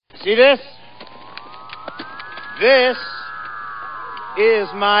See this? This is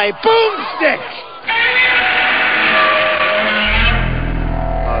my boomstick!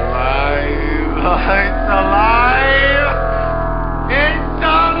 Alive! It's alive! It's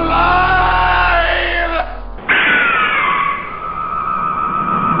alive!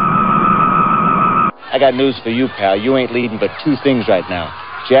 I got news for you, pal. You ain't leading but two things right now.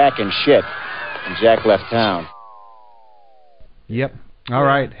 Jack and shit. And Jack left town. Yep. All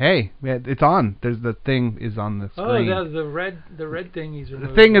right. Hey, it's on. The thing is on the screen. Oh, the red thing he's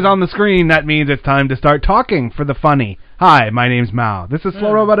removed. The thing is on the screen. That means it's time to start talking for the funny. Hi, my name's Mao. This is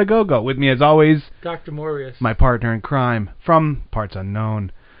Slow Robot A Go-Go. With me, as always, Dr. Morbius, my partner in crime from Parts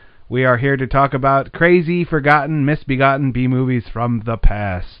Unknown. We are here to talk about crazy, forgotten, misbegotten B-movies from the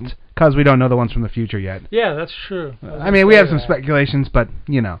past. Because we don't know the ones from the future yet. Yeah, that's true. I mean, we have some speculations, but,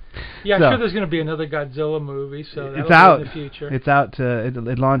 you know. Yeah, I'm sure there's going to be another Godzilla movie, so that'll it's out be in the future. It's out.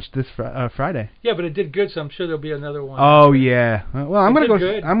 It launched this Friday. Yeah, but it did good, so I'm sure there'll be another one. Oh, yeah. Well, I'm going to go.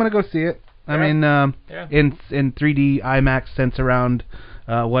 Good. I'm going to go see it. I mean, in 3D IMAX, sense around,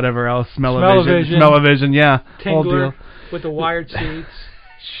 whatever else, smell-o-vision, yeah. Tingler with the wired seats.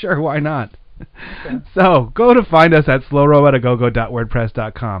 Sure, why not? Okay. So, go to find us at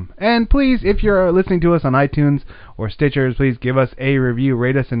slowrobotagogo.wordpress.com. And please, if you're listening to us on iTunes or Stitchers, please give us a review.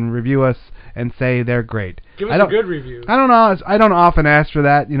 Rate us and review us and say they're great. Give us a good review. I don't know. I don't often ask for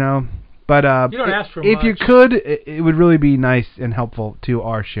that, you know. But you don't ask for if much. you could, it would really be nice and helpful to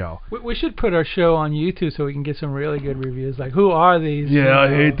our show. We should put our show on YouTube so we can get some really good reviews. Like, who are these? Yeah, I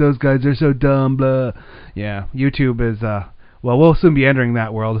hate those guys. They're so dumb, blah. Yeah, YouTube is... Well, we'll soon be entering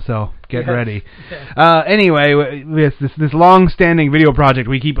that world, so get ready. Yeah. Anyway, this long-standing video project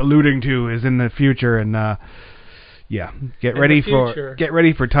we keep alluding to is in the future, and get ready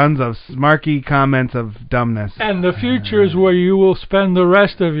for tons of smarky comments of dumbness. And the future is where you will spend the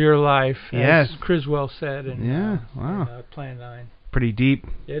rest of your life, as Criswell said in Plan 9. Pretty deep.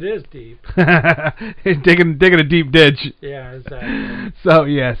 It is deep. digging a deep ditch. Yeah, exactly. So,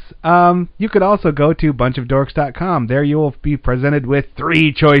 yes. You could also go to bunchofdorks.com. There you will be presented with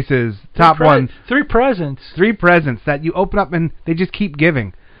 3 choices. Top one. 3 presents. 3 presents that you open up and they just keep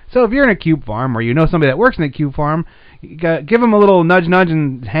giving. So if you're in a cube farm or you know somebody that works in a cube farm, give them a little nudge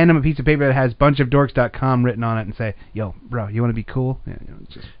and hand them a piece of paper that has bunchofdorks.com written on it and say, yo, bro, you want to be cool? Yeah,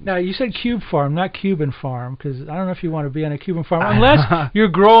 Now, you said cube farm, not Cuban farm, because I don't know if you want to be on a Cuban farm, unless you're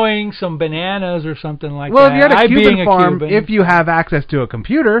growing some bananas or something like that. Well, if you're at a Cuban farm, if you have access to a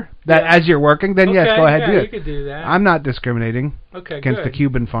computer as you're working, then yes, go ahead, do it. You could do that. I'm not discriminating against the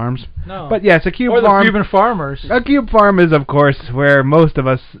Cuban farms. No. But yes, a cube farm. Or the Cuban farmers. A cube farm is, of course, where most of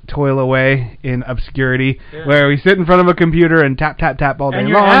us toil away in obscurity, where we sit in front of a computer and tap all day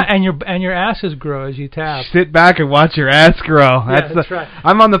long. And your asses grow as you tap. Sit back and watch your ass grow. That's right.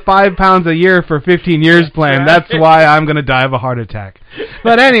 I'm on the 5 pounds a year for 15 years plan. That's why I'm going to die of a heart attack.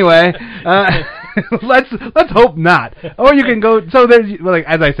 But anyway, let's hope not. Or you can go. So there's, like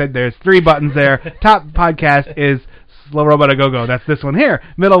as I said, there's 3 buttons there. Top podcast is Slow Robot A Go-Go. That's this one here.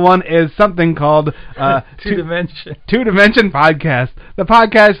 Middle one is something called Two Dimension Podcast. The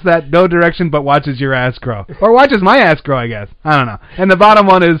podcast that no direction but watches your ass grow. Or watches my ass grow, I guess. I don't know. And the bottom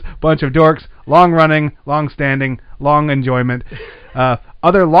one is Bunch of Dorks. Long running, long standing, long enjoyment.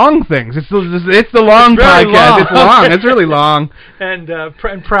 Other long things. It's the long podcast. Long. It's long. It's really long. And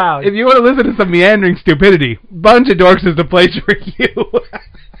proud. If you want to listen to some meandering stupidity, Bunch of Dorks is the place for you.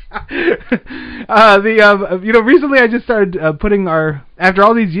 Recently I just started putting after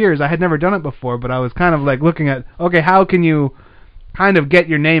all these years, I had never done it before, but I was kind of like looking at, okay, how can you kind of get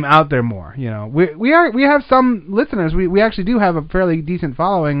your name out there more? You know, we have some listeners. We actually do have a fairly decent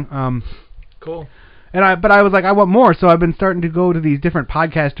following. Cool. But I was like, I want more, so I've been starting to go to these different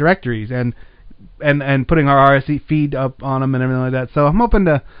podcast directories and putting our RSS feed up on them and everything like that. So I'm hoping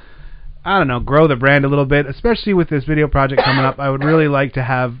to, I don't know, grow the brand a little bit, especially with this video project coming up. I would really like to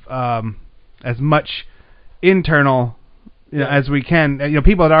have as much internal as we can.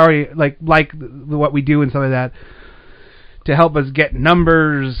 People that already like what we do and stuff like that, to help us get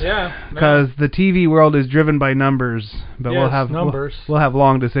numbers. Yeah. Because the TV world is driven by numbers. But we'll have numbers. We'll have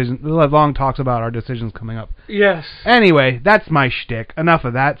long decisions. We'll have long talks about our decisions coming up. Yes. Anyway, that's my shtick. Enough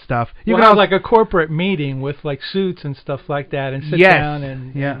of that stuff. We'll have like a corporate meeting with like suits and stuff like that, and sit down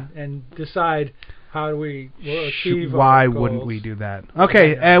and decide how do we achieve. Why our goals. wouldn't we do that?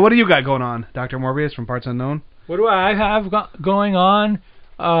 Okay. What do you got going on, Dr. Morbius from Parts Unknown? What do I have going on?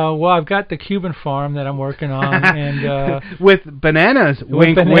 Well, I've got the Cuban farm that I'm working on, and with bananas,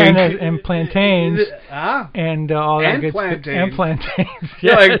 with bananas and plantains, and all that and good plantains. And plantains.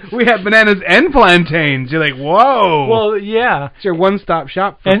 You're like, we have bananas and plantains. You're like, whoa. Well, yeah. It's your one-stop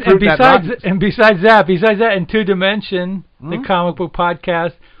shop for and fruit besides that, in Two Dimension, the comic book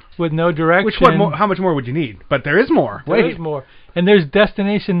podcast with no direction. Which one? How much more would you need? But there is more. There is more. And there's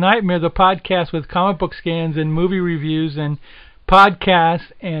Destination Nightmare, the podcast with comic book scans and movie reviews and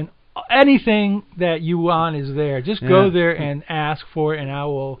podcasts, and anything that you want is there. Just go there and ask for it, and I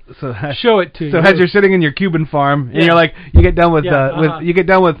will show it to you. So as you're sitting in your Cuban farm, and you're like, you get done with you get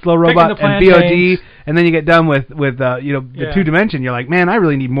done with Slow Robot and BOD, and then you get done with the Two Dimension. You're like, man, I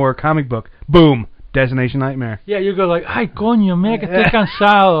really need more comic book. Boom, Destination Nightmare. Yeah, you go like, ay coño, me que estoy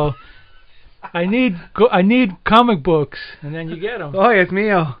cansado. I need comic books, and then you get them. Oh, es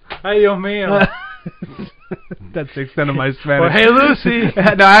mío. Ay Dios mío. That's the extent of my Spanish. Well, hey, Lucy.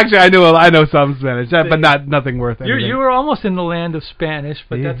 No, actually, I know some Spanish, but nothing worth anything. You were almost in the land of Spanish,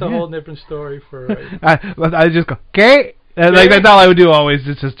 but that's a whole different story for. I just go, ¿qué? Like that's all I would do always.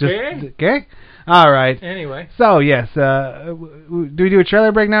 Just ¿qué? All right. Anyway. So yes, do we do a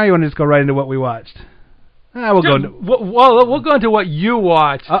trailer break now? Or you want to just go right into what we watched? We'll go into what you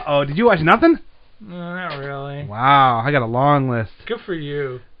watched. Did you watch nothing? No, not really. Wow, I got a long list. Good for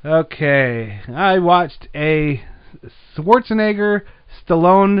you. Okay, I watched a Schwarzenegger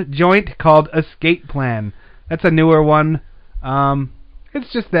Stallone joint called Escape Plan. That's a newer one.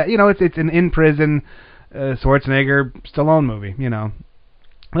 It's just that, it's an in prison Schwarzenegger Stallone movie, Then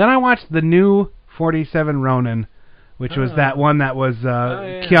I watched the new 47 Ronin, which was that one that was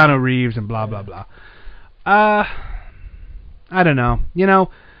Keanu Reeves and blah blah blah. I don't know.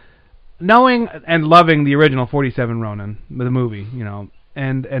 Knowing and loving the original 47 Ronin, the movie,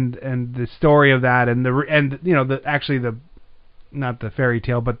 and the story of that, and the not the fairy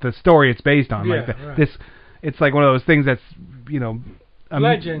tale, but the story it's based on, it's like one of those things that's a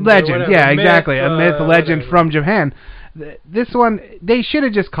legend, yeah, exactly, a myth, a legend whatever. From Japan. This one, they should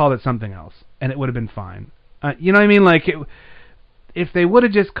have just called it something else, and it would have been fine. You know what I mean? Like, if they would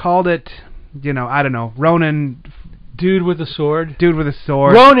have just called it, I don't know, Ronin. Dude with a sword.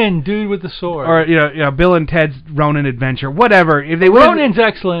 Ronin, dude with a sword. Or Bill and Ted's Ronin Adventure, whatever. If they Ronin's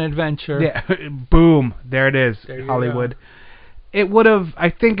Excellent Adventure. Yeah, boom, there it is, Hollywood. It would have. I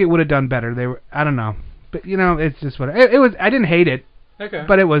think it would have done better. They were. I don't know, but it's just what it was. I didn't hate it. Okay.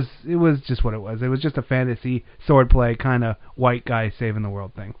 But it was just what it was. It was just a fantasy swordplay kind of white guy saving the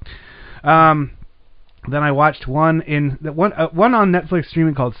world thing. Then I watched one on Netflix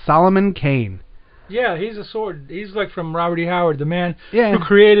streaming called Solomon Kane. Yeah, he's a sword. He's like from Robert E. Howard, the man who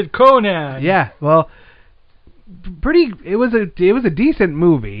created Conan. Yeah, well, it was a decent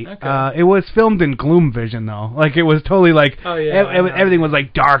movie. Okay. It was filmed in gloom vision though. Like it was totally like everything was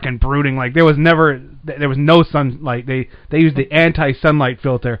like dark and brooding. Like there was no sunlight. They used the anti-sunlight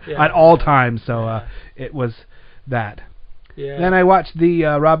filter at all times. So it was that. Yeah. Then I watched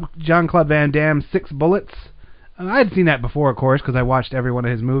the Jean-Claude Van Damme 6 Bullets. I had seen that before, of course, because I watched every one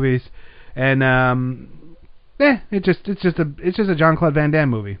of his movies. And it's just a Jean-Claude Van Damme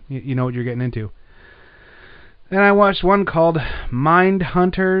movie. You know what you're getting into. Then I watched one called Mind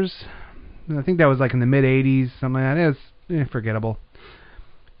Hunters. I think that was like in the mid '80s, something like that. It was forgettable.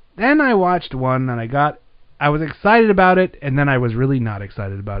 Then I watched one and I was excited about it, and then I was really not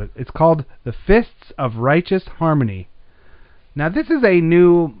excited about it. It's called The Fists of Righteous Harmony. Now this is a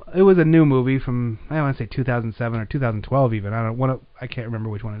new movie from, I want to say 2007 or 2012 even. I can't remember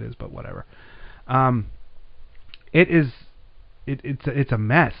which one it is, but whatever. It's a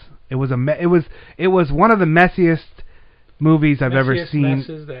mess. It was one of the messiest movies I've ever seen.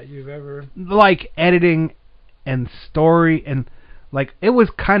 Messes that you've ever, like editing and story, and like it was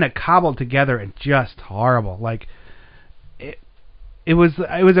kind of cobbled together and just horrible. Like it was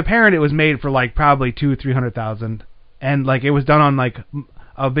apparent it was made for like probably $200,000-300,000. And like it was done on like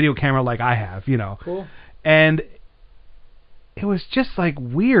a video camera like I have, Cool. And it was just like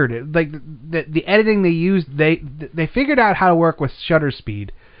weird. Like the editing they used, they figured out how to work with shutter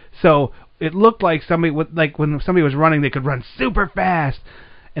speed, so it looked like when somebody was running, they could run super fast,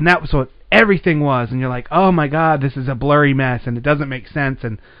 and that was what everything was. And you're like, oh my god, this is a blurry mess, and it doesn't make sense,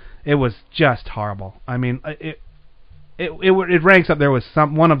 and it was just horrible. I mean, it ranks up there with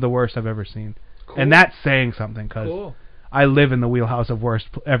one of the worst I've ever seen. Cool. And that's saying something, because I live in the wheelhouse of worst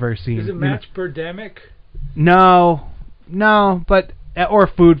ever seen. Does it match Birdemic? No, but or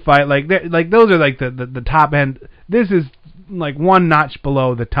Food Fight, like those are like the top end. This is like one notch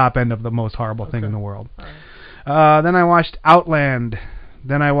below the top end of the most horrible thing in the world. Right. Then I watched Outland.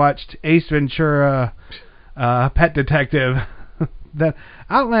 Then I watched Ace Ventura, Pet Detective. The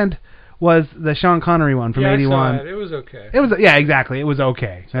Outland was the Sean Connery one from 81. I saw it. It was okay. It was, yeah, exactly. It was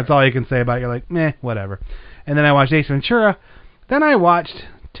okay. That's all you can say about it. You're like, meh, whatever. And then I watched Ace Ventura. Then I watched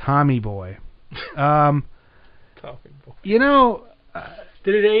Tommy Boy. Tommy Boy. You know,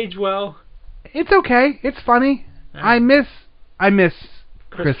 did it age well? It's okay. It's funny. I miss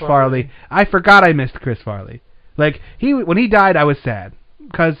Chris Farley. I forgot I missed Chris Farley. Like, when he died, I was sad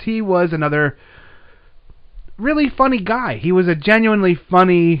because he was another really funny guy. He was a genuinely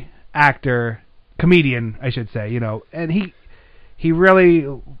funny actor, comedian, I should say, you know, and he really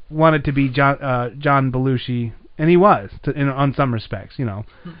wanted to be John Belushi, and he was on some respects, you know.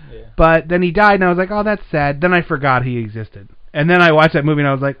 Yeah. But then he died, and I was like, oh, that's sad. Then I forgot he existed. And then I watched that movie, and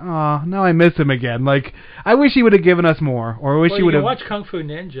I was like, oh, now I miss him again. Like, I wish he would have given us more, or I wish he would have. Watch Kung Fu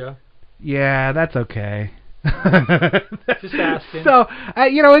Ninja. Yeah, that's okay. Just asking. So,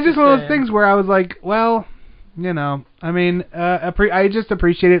 you know, it's just one of those things where I was like, well, you know, I mean, I just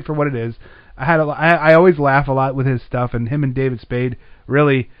appreciate it for what it is. I always laugh a lot with his stuff, and him and David Spade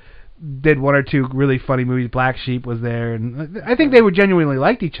really did one or two really funny movies. Black Sheep was there, and I think they were genuinely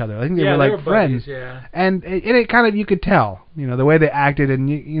liked each other. I think they were like friends. Buddies, yeah. And it kind of, you could tell, you know, the way they acted, and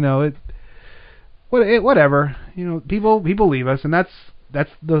you know, whatever. You know, people leave us, and that's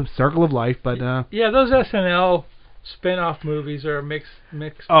the circle of life. But yeah, those SNL spin-off movies are a mixed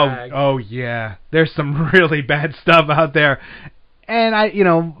bag. Oh yeah, there's some really bad stuff out there, and I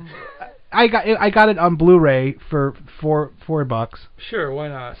got it on Blu-ray for $4. Sure, why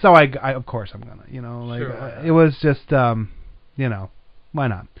not? So I of course I'm gonna, you know, like sure, it was just you know, why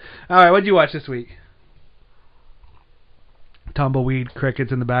not? All right, what'd you watch this week? Tumbleweed,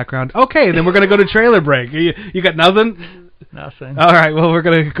 crickets in the background. Okay, then we're gonna go to trailer break. You got nothing? Nothing. All right, well, we're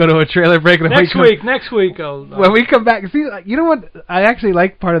going to go to a trailer break. Next week. When we come back, see, you know what? I actually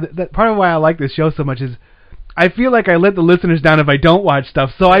like part of why I like this show so much is I feel like I let the listeners down if I don't watch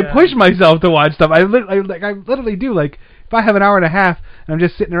stuff. So I push myself to watch stuff. I literally do. Like, if I have an hour and a half and I'm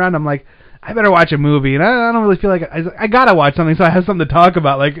just sitting around, I'm like, I better watch a movie. And I don't really feel like I got to watch something so I have something to talk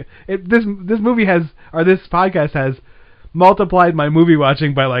about. Like, this podcast has multiplied my movie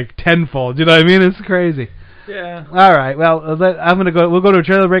watching by like tenfold. You know what I mean? It's crazy. Yeah. All right. Well, we'll go to a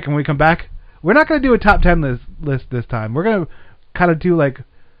trailer break, and when we come back, we're not going to do a top 10 list this time. We're going to kind of do like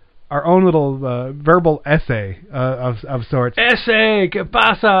our own little verbal essay of sorts. Essay, ¿qué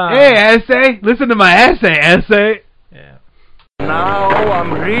pasa? Hey, essay. Listen to my essay. Yeah. Now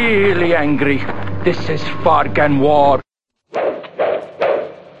I'm really angry. This is Fargan War.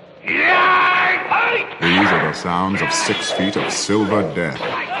 These are the sounds of 6 feet of silver death.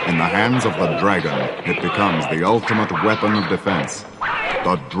 In the hands of the dragon, it becomes the ultimate weapon of defense.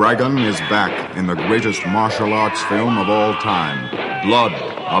 The Dragon is back in the greatest martial arts film of all time, Blood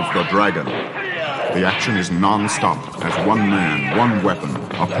of the Dragon. The action is non-stop as one man, one weapon,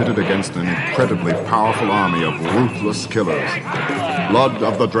 are pitted against an incredibly powerful army of ruthless killers. Blood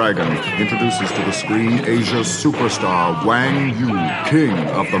of the Dragon introduces to the screen Asia's superstar Wang Yu, king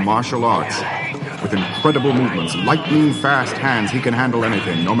of the martial arts. With incredible movements, lightning-fast hands, he can handle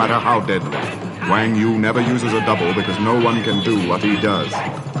anything, no matter how deadly. Wang Yu never uses a double because no one can do what he does.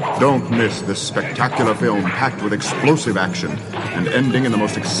 Don't miss this spectacular film packed with explosive action and ending in the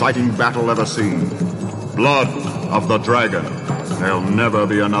most exciting battle ever seen. Blood of the Dragon. There'll never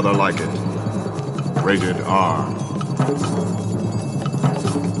be another like it. Rated R.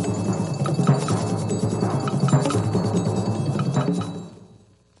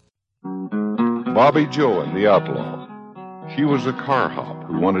 Bobby Joe and the Outlaw. She was a car hop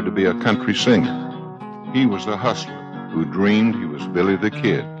who wanted to be a country singer. He was a hustler who dreamed he was Billy the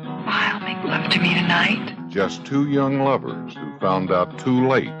Kid. I'll make love to me tonight. Just two young lovers who found out too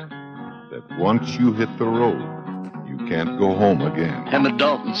late that once you hit the road, you can't go home again. Emmett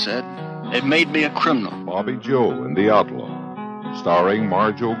Dalton said, "It made me a criminal." Bobby Joe and the Outlaw, starring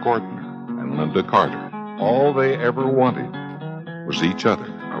Marjo Gortner and Linda Carter. All they ever wanted was each other.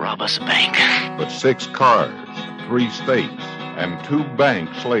 Rob us a bank. But 6 cars, 3 states, and 2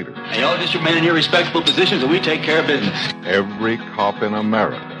 banks later. Hey, y'all just remain in your respectable positions and we take care of business. Every cop in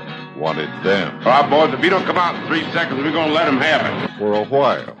America wanted them. All right, boys, if you don't come out in 3 seconds, we're going to let them have it. For a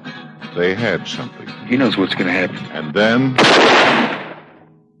while, they had something. He knows what's going to happen. And then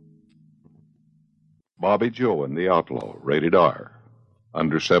Bobby Joe and the Outlaw, rated R.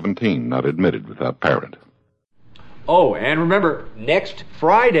 Under 17, not admitted without parent. Oh, and remember, next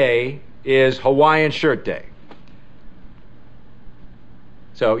Friday is Hawaiian Shirt Day.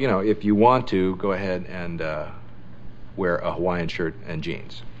 So, you know, if you want to, go ahead and wear a Hawaiian shirt and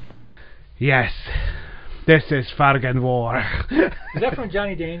jeans. Yes. This is Fargan War. Is that from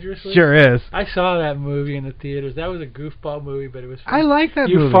Johnny Dangerously? Sure is. I saw that movie in the theaters. That was a goofball movie, but it was fun. I like that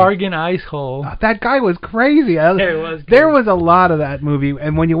movie. You Fargan Ice Hole. That guy was crazy. Yeah, it was good. There was a lot of that movie,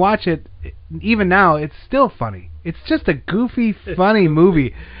 and when you watch it, even now, it's still funny. It's just a goofy, funny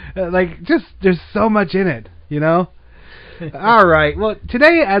movie. There's so much in it, you know? All right. Well,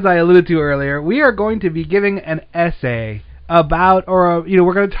 today, as I alluded to earlier, we are going to be giving an essay about, we're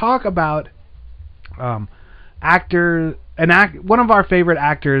going to talk about one of our favorite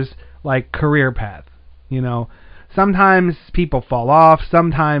actors, like, career path. You know, sometimes people fall off,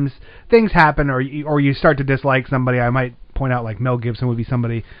 sometimes things happen, or you start to dislike somebody. I might point out, like, Mel Gibson would be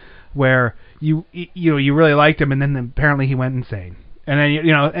somebody where you really liked him, and then apparently he went insane. And then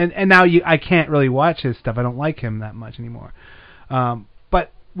and now I can't really watch his stuff. I don't like him that much anymore.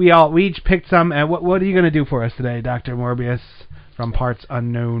 But we each picked some. And what are you going to do for us today, Dr. Morbius from Parts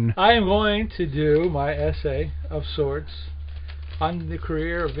Unknown? I am going to do my essay of sorts on the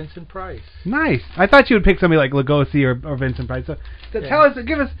career of Vincent Price. Nice. I thought you would pick somebody like Lugosi or Vincent Price. So tell us,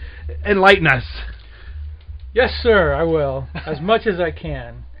 enlighten us. Yes, sir. I will, as much as I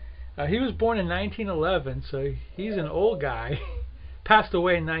can. He was born in 1911, so he's an old guy. Passed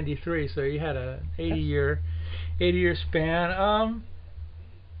away in 93, so he had a 80-year span.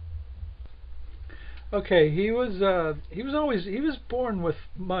 Okay, he was born with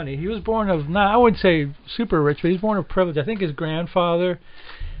money. He was born of, I wouldn't say super rich, but he was born of privilege. I think his grandfather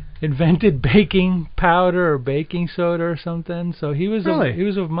invented baking powder or baking soda or something. So he was he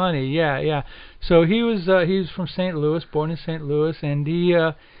was of money. Yeah. So he was from St. Louis, born in St. Louis, and he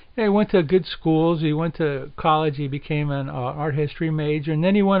went to good schools. He went to college. He became an art history major, and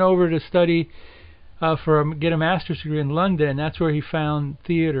then he went over to study get a master's degree in London, and that's where he found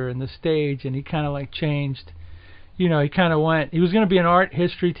theater and the stage, and he kind of like changed. He kind of went. He was going to be an art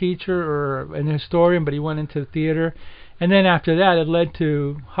history teacher or an historian, but he went into theater, and then after that, it led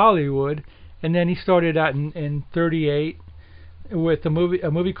to Hollywood, and then he started out in '38 with a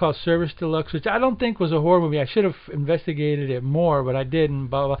movie called Service Deluxe, which I don't think was a horror movie. I should have investigated it more, but I didn't.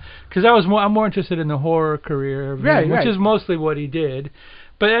 Because I'm more interested in the horror career, which is mostly what he did.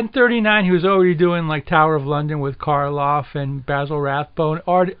 But in '39, he was already doing like Tower of London with Karloff and Basil Rathbone,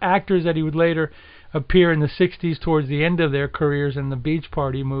 actors that he would later appear in the '60s towards the end of their careers in the Beach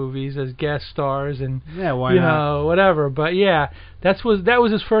Party movies as guest stars and whatever. But yeah, that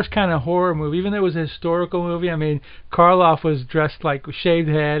was his first kind of horror movie, even though it was a historical movie. I mean, Karloff was dressed like with shaved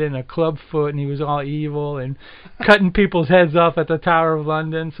head and a club foot, and he was all evil and cutting people's heads off at the Tower of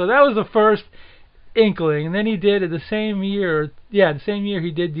London. So that was the first inkling. And then he did the same year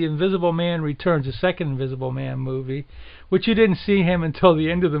he did The Invisible Man Returns, the second Invisible Man movie, which you didn't see him until the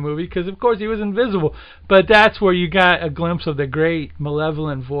end of the movie because of course he was invisible, but that's where you got a glimpse of the great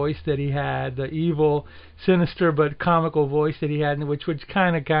malevolent voice that he had, the evil, sinister but comical voice that he had, which would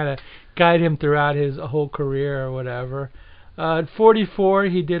kind of guide him throughout his whole career or whatever. At 44,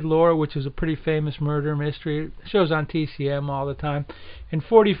 he did Laura, which is a pretty famous murder mystery. It shows on TCM all the time. In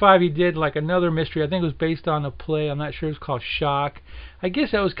 45, he did like another mystery. I think it was based on a play. I'm not sure. It was called Shock. I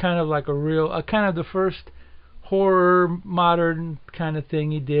guess that was kind of like kind of the first horror, modern kind of thing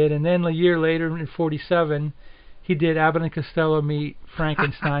he did. And then a year later, in 47, he did Abbott and Costello Meet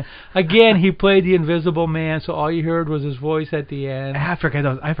Frankenstein. Again, he played the Invisible Man, so all you heard was his voice at the end. I forgot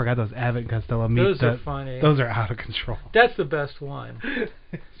those Abbott and Costello Meet. Those are funny. Those are out of control. That's the best one.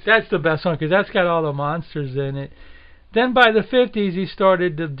 That's the best one because that's got all the monsters in it. Then by the 50s, he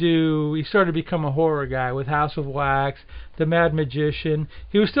started to become a horror guy with House of Wax, The Mad Magician.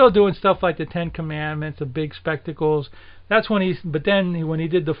 He was still doing stuff like the Ten Commandments, the big spectacles. But then when he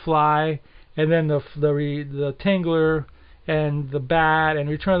did The Fly, and then the Tingler and the Bat and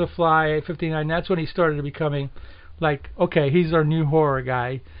Return of the Fly at 59, that's when he started becoming like, okay, he's our new horror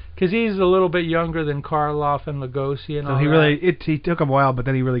guy. Because he's a little bit younger than Karloff and Lugosi and all that. He took him a while, but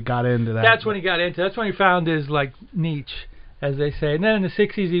then he really got into that. That's when he got into it. That's when he found his, like, niche, as they say. And then in the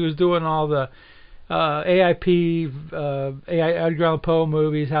 60s, he was doing all the AIP, Edgar Allan Poe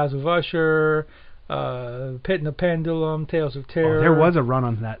movies, House of Usher, Pit and the Pendulum, Tales of Terror. There was a run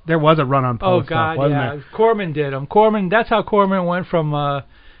on that. There was a run on Poe stuff, wasn't there? Corman did them. That's how Corman went from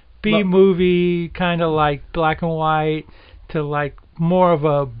B-movie, kind of like black and white, to like more of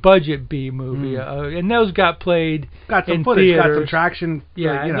a budget B movie. And those got played got some in footage, theaters. got some traction.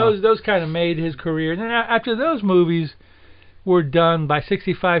 Yeah, and those kind of made his career. And then after those movies were done by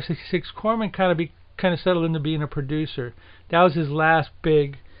 65, 66, Corman kind of settled into being a producer. That was his last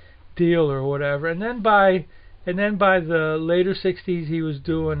big deal or whatever. And then by the later 60s, he was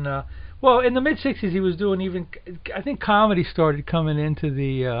doing in the mid 60s he was doing even, I think comedy started coming into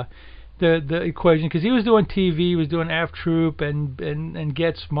the the equation, because he was doing TV, he was doing F Troop and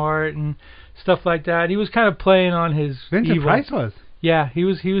Get Smart and stuff like that. He was kind of playing on his Vincent evil. Price was. Yeah, he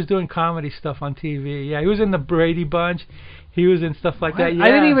was doing comedy stuff on TV. Yeah, he was in the Brady Bunch. He was in stuff like that. Yeah. I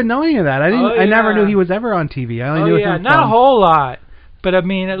didn't even know any of that. I never knew he was ever on TV. I only knew him not a whole lot. But I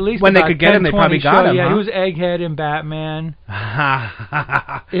mean, at least when they could get him, they probably got him. Yeah, huh? He was Egghead in Batman.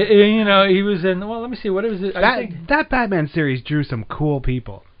 You know, he was in. Well, let me see. What is it? That Batman series drew some cool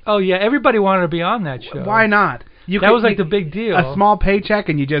people. Oh yeah, everybody wanted to be on that show. Why not? That was like the big deal. A small paycheck,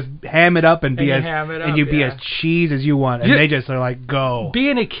 and you just ham it up and be as cheese as you want, and they just are like, go.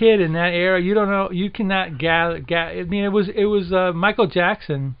 Being a kid in that era, you don't know. You cannot gather. I mean, it was Michael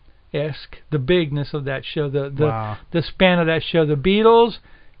Jackson-esque, the bigness of that show, the span of that show, the Beatles,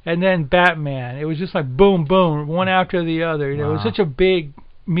 and then Batman. It was just like boom, boom, one after the other. You know, it was such a big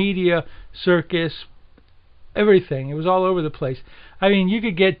media circus. Everything. It was all over the place. I mean, you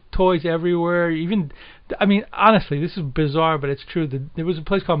could get toys everywhere. Even, I mean, honestly, this is bizarre, but it's true. There was a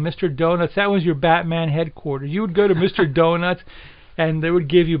place called Mr. Donuts. That was your Batman headquarters. You would go to Mr. Donuts, and they would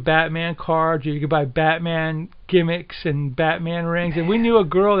give you Batman cards, or you could buy Batman gimmicks and Batman rings. And we knew a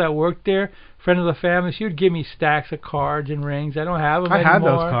girl that worked there, friend of the family. She would give me stacks of cards and rings. I don't have them anymore. I have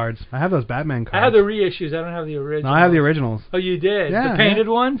those cards. I have those Batman cards. I have the reissues. I don't have the originals. No, I have the originals. Oh, you did? Yeah, the painted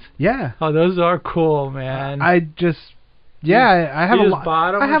ones? Yeah. Oh, those are cool, man. I have a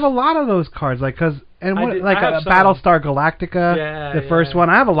lot. I have a lot of those cards, like Battlestar Galactica, the first yeah.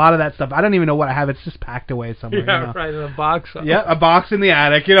 one. I have a lot of that stuff. I don't even know what I have. It's just packed away somewhere. Yeah, you know? right in a box. Yeah, a box in the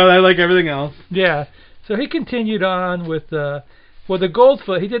attic. You know, like everything else. Yeah. So he continued on with the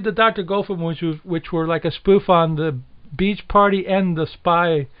Goldfoot. He did the Dr. Goldfoot, which were like a spoof on the Beach Party and the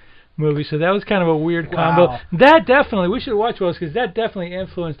Spy movie. So that was kind of a weird combo. Wow. That definitely, we should watch those because that definitely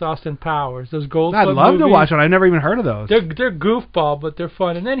influenced Austin Powers. Those Goldfoot I'd love movies. to watch one. I've never even heard of those. They're goofball, but they're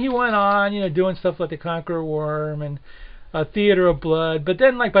fun. And then he went on, doing stuff like The Conqueror Worm and Theater of Blood. But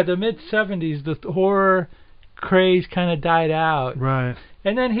then, like by the mid '70s, the horror craze kind of died out. Right.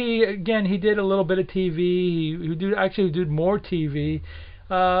 And then he did a little bit of TV. He did more TV.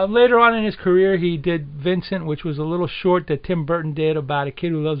 Later on in his career, he did Vincent, which was a little short that Tim Burton did about a kid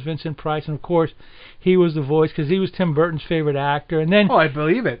who loves Vincent Price, and of course, he was the voice because he was Tim Burton's favorite actor. And then, I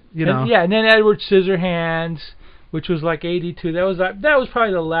believe it. And then Edward Scissorhands, which was like '82. That was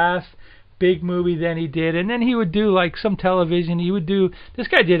probably the last big movie then he did. And then he would do like some television. This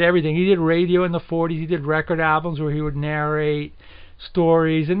guy did everything. He did radio in the '40s. He did record albums where he would narrate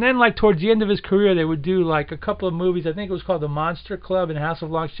stories, and then like towards the end of his career they would do like a couple of movies. I think it was called The Monster Club and House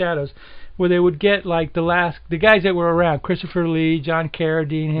of Long Shadows, where they would get like the guys that were around, Christopher Lee, John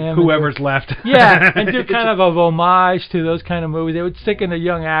Carradine, him, whoever's left, and do kind of a homage to those kind of movies. They would stick in a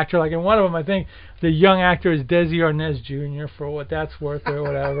young actor, like in one of them I think the young actor is Desi Arnaz Jr. for what that's worth or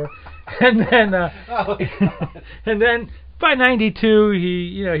whatever. And then by '92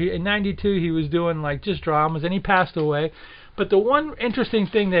 in '92 he was doing like just dramas, and he passed away. But the one interesting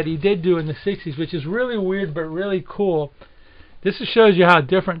thing that he did do in the '60s, which is really weird but really cool, this shows you how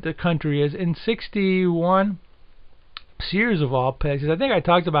different the country is. In '61, Sears of all places, I think I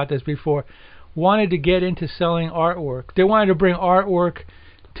talked about this before, wanted to get into selling artwork. They wanted to bring artwork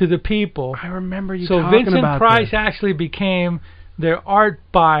to the people. I remember you talking about this. So Vincent Price actually became their art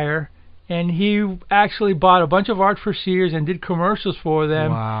buyer, and he actually bought a bunch of art for Sears and did commercials for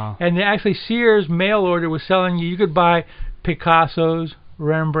them. Wow. And Sears mail order was selling you could buy Picasso's,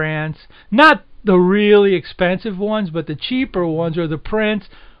 Rembrandt's, not the really expensive ones, but the cheaper ones, or the prints,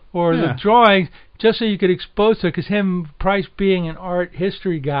 or the drawings, just so you could expose to it. Because Price being an art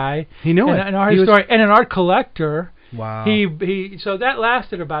history guy, he knew an art historian and an art collector. Wow. So that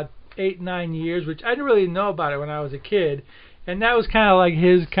lasted about 8-9 years, which I didn't really know about it when I was a kid. And that was kind of like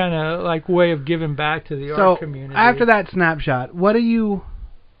his kind of like way of giving back to the art community. After that snapshot, what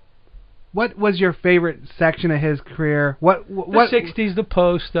was your favorite section of his career? What the '60s, the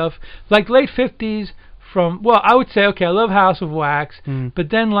Post stuff, like late '50s. I would say I love House of Wax, but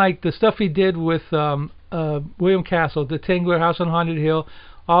then like the stuff he did with William Castle, The Tingler, House on Haunted Hill,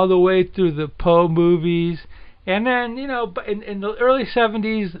 all the way through the Poe movies, and then in the early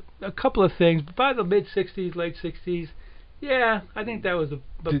 '70s, a couple of things. But by the mid '60s, late '60s, I think that was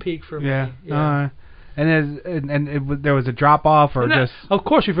the peak for me. Yeah. There was a drop off, or just. Of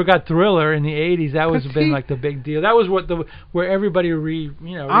course, you forgot Thriller in the '80s. That was been like the big deal. That was where everybody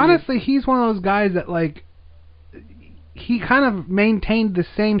Honestly, he's one of those guys that like. He kind of maintained the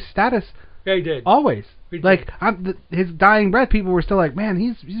same status. Yeah, he did. Always. His dying breath, people were still like, man,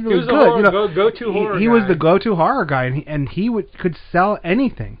 he's really good. Go-to horror guy. He was the go-to horror guy, and he could sell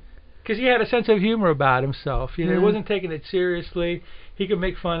anything. Because he had a sense of humor about himself. You know, he wasn't taking it seriously. He could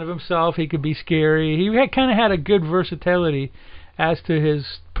make fun of himself. He could be scary. He kind of had a good versatility as to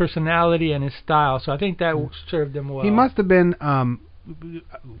his personality and his style. So I think that served him well. He must have been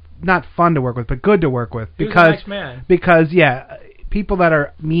not fun to work with, but good to work with. He was a nice man. Because, people that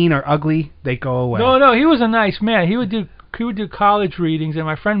are mean or ugly, they go away. No, he was a nice man. He would do college readings, and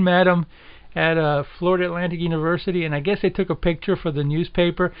my friend met him at Florida Atlantic University, and I guess they took a picture for the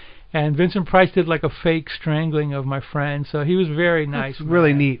newspaper, and Vincent Price did like a fake strangling of my friend, so he was very nice. That's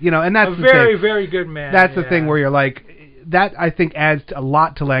really neat. You know, and that's a the very, thing. very good man. That's the thing where you're like, that I think adds a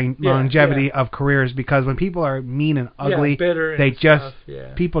lot to longevity of careers, because when people are mean and ugly, bitter they and just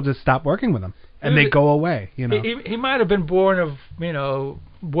stuff, people just stop working with them. And they go away, you know. He might have been born of,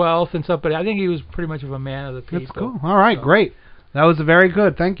 wealth and stuff, but I think he was pretty much of a man of the people. That's cool. All right, great. That was very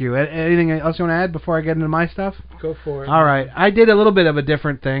good. Thank you. Anything else you want to add before I get into my stuff? Go for it. All right. I did a little bit of a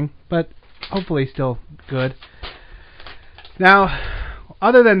different thing, but hopefully still good. Now,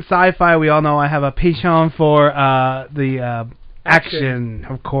 other than sci-fi, we all know I have a penchant for the action,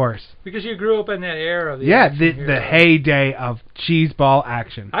 of course. Because you grew up in that era of the the heyday of cheeseball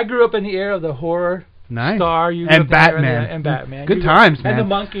action. I grew up in the era of the horror star. You and Batman. And Batman. Good times, man. And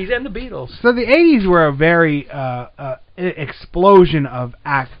the Monkees and the Beatles. So the 80s were a very explosion of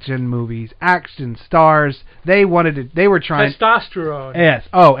action movies, action stars. They were trying... Testosterone. Yes.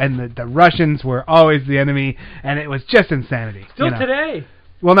 Oh, and the Russians were always the enemy, and it was just insanity. Still today.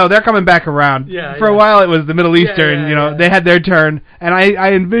 Well, no, they're coming back around. For a while, it was the Middle Eastern. They had their turn, and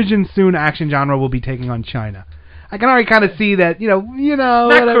I envision soon action genre will be taking on China. I can already kind of see that. Not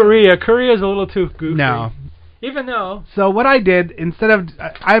whatever. Korea. Korea's a little too goofy. No. Even though. So what I did instead of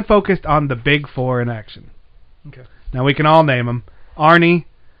I focused on the big four in action. Okay. Now we can all name them: Arnie,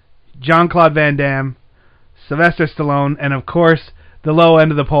 Jean-Claude Van Damme, Sylvester Stallone, and of course the low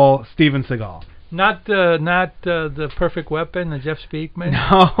end of the pole, Steven Seagal. Not the Perfect Weapon, the Jeff Speakman.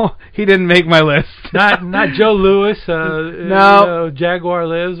 No, he didn't make my list. not Joe Louis. No, Jaguar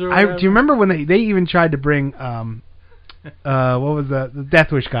Lives or whatever. Do you remember when they even tried to bring what was the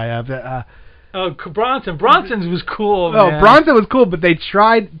Death Wish guy up? Bronson. Bronson's was cool. Oh, Bronson was cool, but they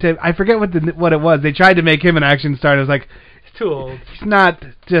tried to. I forget what it was. They tried to make him an action star. It was like, he's too old. He's not.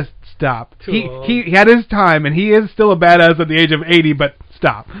 Just stop. Old. He had his time, and he is still a badass at the age of 80. But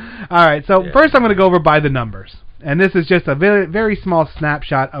stop. All right. So first, I'm going to go over by the numbers, and this is just a very very small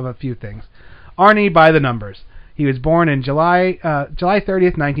snapshot of a few things. Arnie by the numbers. He was born in July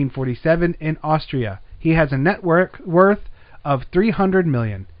 30th, 1947, in Austria. He has a net worth of $300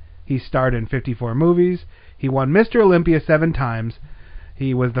 million. He starred in 54 movies. He won Mr. Olympia 7 times.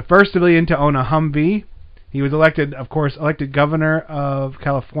 He was the first civilian to own a Humvee. He was elected governor of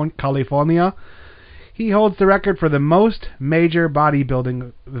California. He holds the record for the most major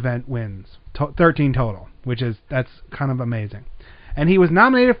bodybuilding event wins, 13 total, that's kind of amazing. And he was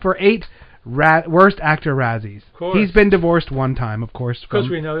nominated for 8 Worst Actor Razzies. He's been divorced 1 time, of course. Because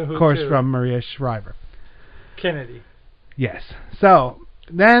we know who. Of course, from Maria Shriver. Kennedy. Yes. So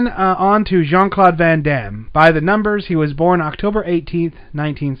then on to Jean-Claude Van Damme. By the numbers, he was born October 18th,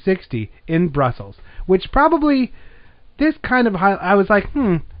 1960, in Brussels. Which probably this kind of I was like,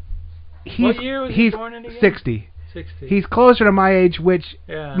 what year was he born in again? 60. 60. He's closer to my age, which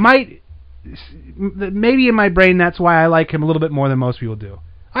might maybe in my brain that's why I like him a little bit more than most people do.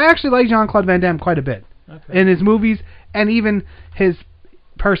 I actually like Jean-Claude Van Damme quite a bit in his movies and even his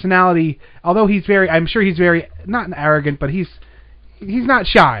personality. Although I'm sure he's very not arrogant, but he's not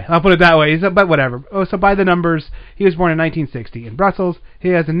shy. I'll put it that way. But whatever. Oh, so by the numbers, he was born in 1960 in Brussels. He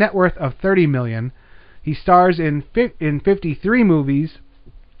has a net worth of $30 million. He stars in 53 movies.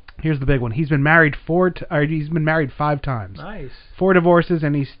 Here's the big one. He's been married 5 times. Nice. 4 divorces,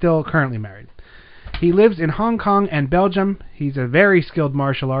 and he's still currently married. He lives in Hong Kong and Belgium. He's a very skilled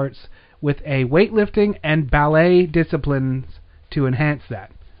martial arts with a weightlifting and ballet disciplines to enhance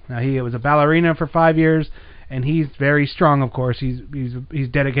that. Now he was a ballerina for 5 years, and he's very strong. Of course, he's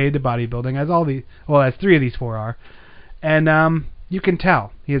dedicated to bodybuilding, as 3 of these 4 are, and you can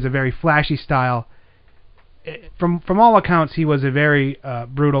tell he has a very flashy style. From all accounts, he was a very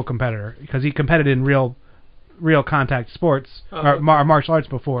brutal competitor because he competed in real contact sports or martial arts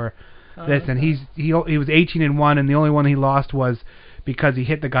before this, and he was 18-1, and the only one he lost was because he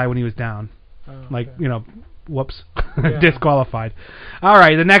hit the guy when he was down, whoops, disqualified. All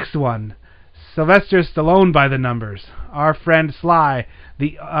right, the next one, Sylvester Stallone by the numbers. Our friend Sly.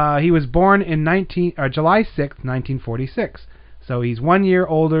 He was born in July 6th, 1946, so he's 1 year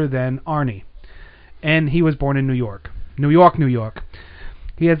older than Arnie. And he was born in New York. New York.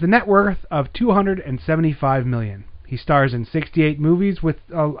 He has a net worth of $275 million. He stars in 68 movies with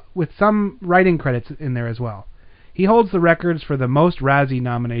some writing credits in there as well. He holds the records for the most Razzie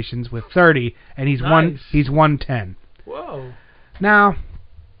nominations with 30, and he's won 10. Whoa. Now,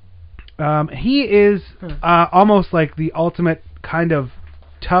 he is almost like the ultimate kind of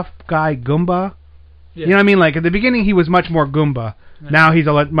tough guy Goomba. Yeah. You know what I mean? Like at the beginning he was much more Goomba. Now he's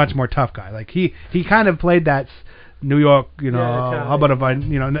a much more tough guy. Like he kind of played that New York, how about if I,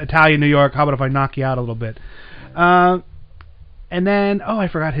 Italian New York, how about if I knock you out a little bit. And then, I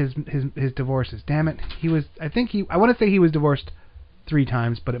forgot his divorces. Damn it. I want to say he was divorced 3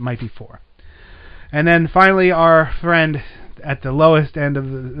 times, but it might be 4. And then finally our friend at the lowest end of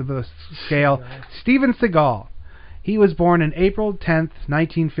the scale, Steven Seagal. He was born in April 10th,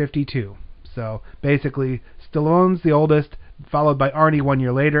 1952. So basically, Stallone's the oldest, followed by Arnie 1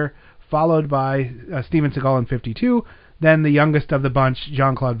 year later, followed by Steven Seagal in 52, then the youngest of the bunch,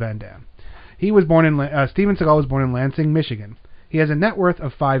 Jean-Claude Van Damme. Steven Seagal was born in Lansing, Michigan. He has a net worth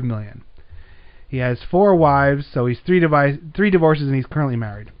of $5 million. He has 4 wives, so he's 3 divorces, and he's currently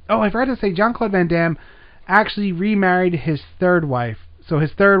married. Oh, I forgot to say, Jean-Claude Van Damme actually remarried his 3rd wife. So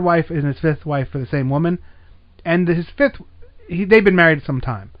his 3rd wife and his 5th wife for the same woman, and his 5th, they've been married some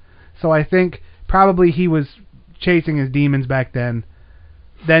time. So I think probably he was chasing his demons back then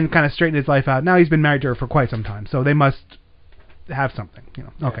kind of straightened his life out. Now he's been married to her for quite some time, so they must have something. Yeah.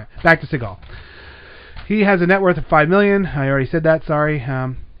 Okay, back to Seagal. He has a net worth of $5 million. I already said that. Sorry.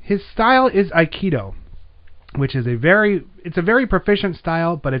 His style is Aikido, which is a very proficient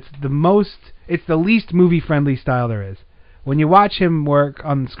style, but it's the least movie friendly style there is. When you watch him work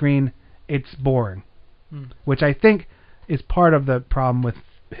on the screen, it's boring, which I think is part of the problem with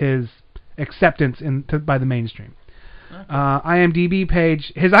his acceptance by the mainstream. Okay.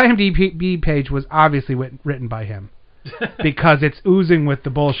 His IMDb page was obviously written by him because it's oozing with the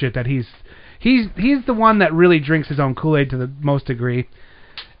bullshit that he's the one that really drinks his own Kool-Aid to the most degree,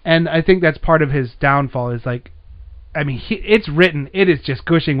 and I think that's part of his downfall. Is like, I mean, it's written. It is just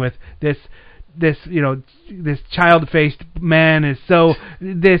gushing with this child-faced man is so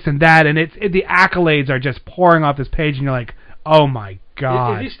this and that, and the accolades are just pouring off this page, and you're like, oh my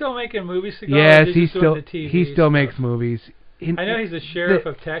God. Is he still making movies? Yes, he still makes movies. I know he's the sheriff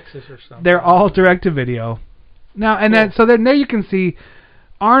of Texas or something. They're all direct-to-video. Now, and cool. then there you can see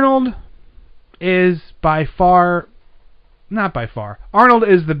Arnold is Arnold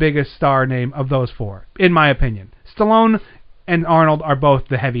is the biggest star name of those 4, in my opinion. Stallone and Arnold are both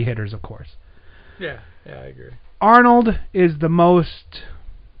the heavy hitters, of course. Yeah, I agree. Arnold is the most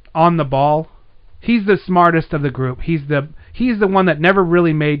on the ball. He's the smartest of the group. He's the one that never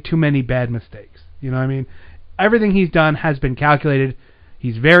really made too many bad mistakes. You know what I mean? Everything he's done has been calculated.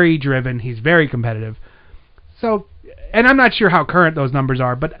 He's very driven. He's very competitive. So, and I'm not sure how current those numbers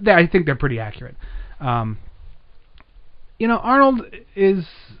are, but I think they're pretty accurate. Arnold is,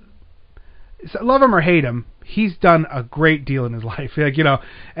 love him or hate him, he's done a great deal in his life.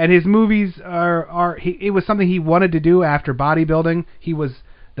 And his movies it was something he wanted to do after bodybuilding. He was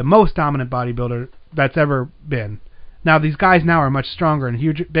the most dominant bodybuilder that's ever been. Now, these guys now are much stronger and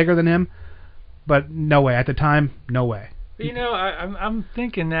bigger than him, but no way. At the time, no way. I'm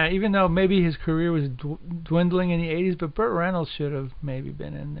thinking that even though maybe his career was dwindling in the 80s, but Burt Reynolds should have maybe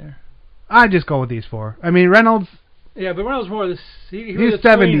been in there. I'd just go with these 4. I mean, Reynolds... Yeah, but Reynolds more he was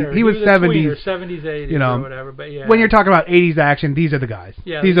 70s. He was 70s. 70s, 80s, or whatever. But yeah. When you're talking about 80s action, these are the guys.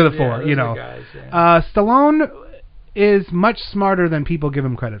 Yeah, these are the 4. Those are the guys, yeah. Stallone is much smarter than people give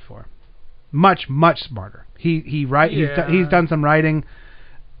him credit for. Much, much smarter. He's done some writing.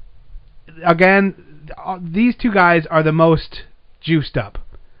 Again, these 2 guys are the most juiced up.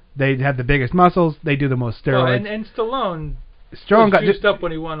 They have the biggest muscles. They do the most steroids. And Stallone was juiced up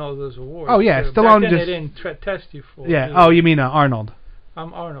when he won all those awards. Oh yeah, so Stallone back then they didn't test you for. Yeah. Oh, you mean Arnold?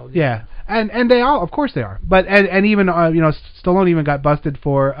 I'm Arnold. Yeah. And they all, of course, they are. But and even Stallone even got busted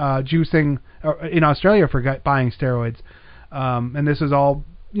for juicing in Australia for buying steroids. And this is all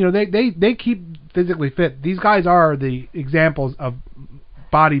they keep physically fit. These guys are the examples of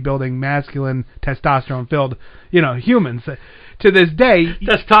bodybuilding, masculine, testosterone-filled, humans. To this day,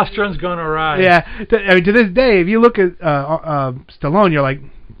 testosterone's going to rise. Yeah, to this day, if you look at Stallone, you're like,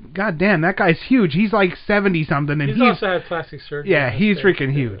 God damn, that guy's huge. He's like 70-something, and he's also had plastic surgery. Yeah, he's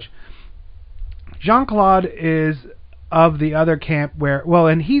freaking huge. Jean-Claude is of the other camp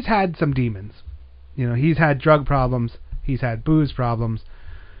and he's had some demons. He's had drug problems. He's had booze problems.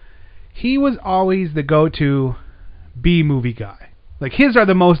 He was always the go-to B-movie guy. Like, his are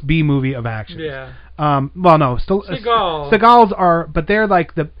the most B-movie of action. Yeah. Seagal's are, but they're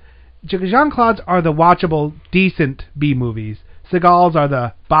like Jean-Claude's are the watchable, decent B-movies. Seagals are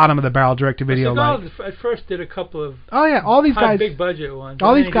the bottom of the barrel direct-to-video. Seagal at first did a couple of all these guys, big budget ones.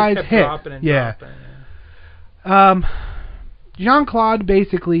 All these guys kept hit. Dropping, yeah. Jean-Claude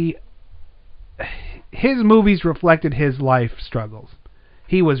basically, his movies reflected his life struggles.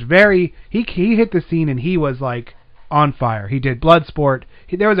 He was he hit the scene and he was like on fire. He did Bloodsport.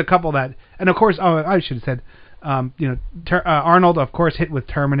 There was a couple that, and of course, I should have said, Arnold, of course, hit with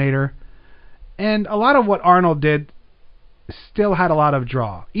Terminator, and a lot of what Arnold did still had a lot of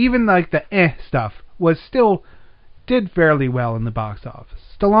draw. Even like the stuff did fairly well in the box office.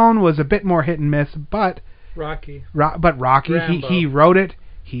 Stallone was a bit more hit and miss, but Rocky, he wrote it.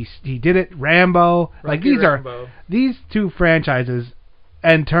 He did it. Rambo, these two franchises,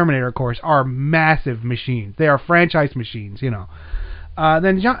 and Terminator, of course, are massive machines. They are franchise machines,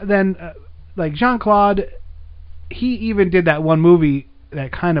 Then Jean-Claude, he even did that one movie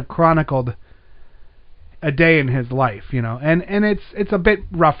that kind of chronicled a day in his life, and it's a bit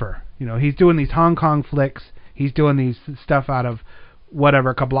rougher. He's doing these Hong Kong flicks. He's doing these stuff out of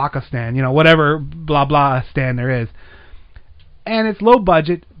whatever Kablakistan, whatever blah blah stan there is. And it's low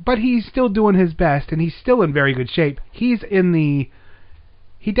budget, but he's still doing his best, and he's still in very good shape. He does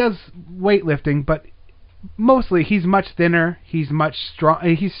weightlifting, but mostly he's much thinner. He's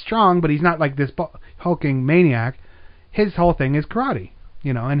strong, but he's not like this hulking maniac. His whole thing is karate,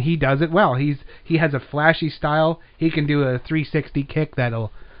 and he does it well. He has a flashy style. He can do a 360 kick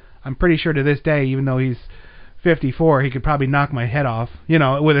I'm pretty sure to this day, even though he's 54, he could probably knock my head off,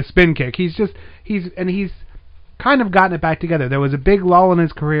 with a spin kick. He's kind of gotten it back together. There was a big lull in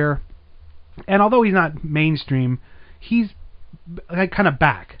his career, and although he's not mainstream, he's like kind of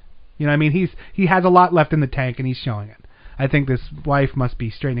back. He has a lot left in the tank, and he's showing it. I think this wife must be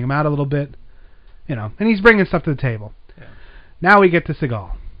straightening him out a little bit, and he's bringing stuff to the table. Yeah. Now we get to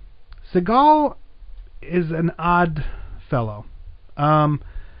Seagal. Seagal is an odd fellow.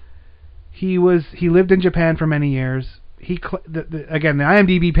 He lived in Japan for many years. Again, the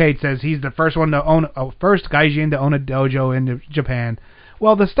IMDb page says he's the first gaijin to own a dojo in Japan.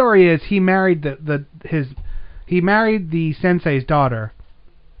 Well, the story is he married the sensei's daughter.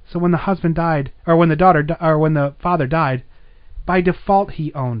 So when the husband died, or when the father died, by default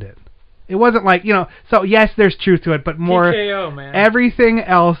he owned it. It wasn't like, so yes, there's truth to it, but more TKO, man.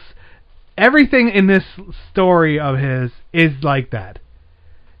 Everything in this story of his is like that.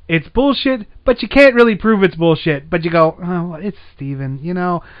 It's bullshit, but you can't really prove it's bullshit. But you go, oh, well, it's Steven,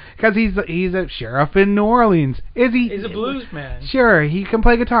 because he's a sheriff in New Orleans. Is he? He's a blues man. Sure, he can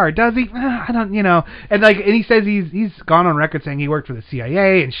play guitar. Does he? I don't, And he says he's gone on record saying he worked for the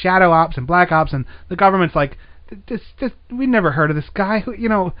CIA and Shadow Ops and Black Ops, and the government's like, this we never heard of this guy.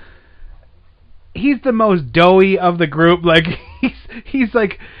 He's the most doughy of the group. Like he's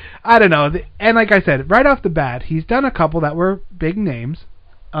like, I don't know. And like I said, right off the bat, he's done a couple that were big names.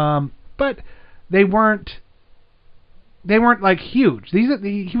 But they weren't like huge.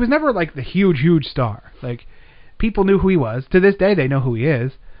 He was never like the huge star. Like people knew who he was. To this day, they know who he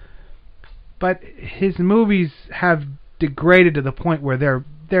is. But his movies have degraded to the point where they're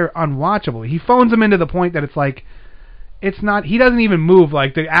unwatchable. He phones them into the point that it's like it's not. He doesn't even move.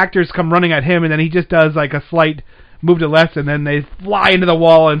 Like the actors come running at him, and then he just does like a slight move to the left, and then they fly into the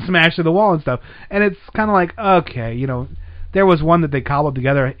wall and smash to the wall and stuff. And it's kind of like, okay, There was one that they cobbled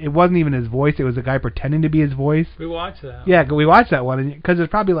together. It wasn't even his voice. It was a guy pretending to be his voice. We watched that. Yeah, we watched that one. Because it's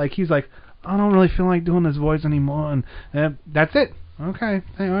probably like, he's like, I don't really feel like doing this voice anymore. And that's it. Okay.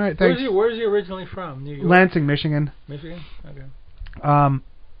 All right, thanks. Where's he originally from? New York? Lansing, Michigan. Michigan? Okay.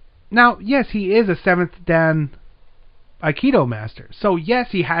 Now, yes, he is a 7th Dan Aikido master. So, yes,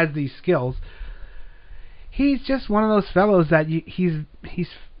 he has these skills. He's just one of those fellows that he's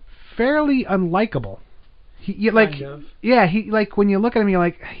fairly unlikable. He when you look at him, you're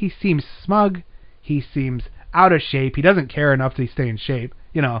like, he seems smug, he seems out of shape, he doesn't care enough to stay in shape.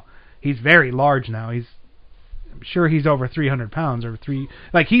 He's very large now. I'm sure he's over 300 pounds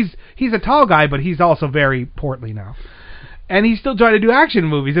he's a tall guy, but he's also very portly now. And he's still trying to do action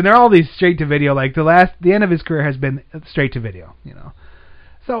movies, and they're all these straight to video. Like the end of his career has been straight to video.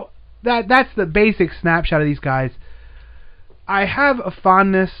 So that's the basic snapshot of these guys. I have a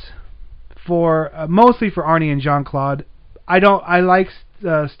fondness for mostly for Arnie and Jean-Claude. I like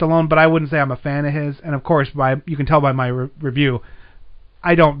Stallone, but I wouldn't say I'm a fan of his. And of course, you can tell by my review,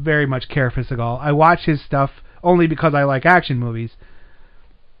 I don't very much care for Seagal. I watch his stuff only because I like action movies.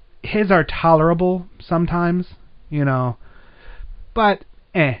 His are tolerable sometimes, but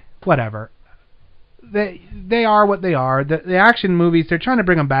whatever. They are what they are. The action movies, they're trying to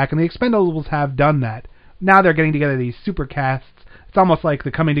bring them back, and the Expendables have done that. Now they're getting together these super casts. It's almost like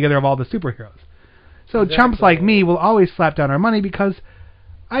the coming together of all the superheroes. So chumps like me will always slap down our money because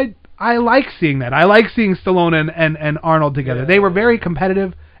I like seeing that. I like seeing Stallone and Arnold together. They were very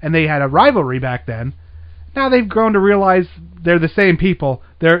competitive, and they had a rivalry back then. Now they've grown to realize they're the same people.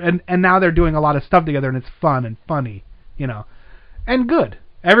 And now they're doing a lot of stuff together, and it's fun and funny, and good.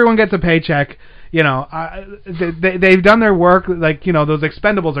 Everyone gets a paycheck. They've done their work. Like, those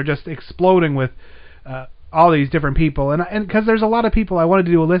Expendables are just exploding with all these different people, and because there's a lot of people. I wanted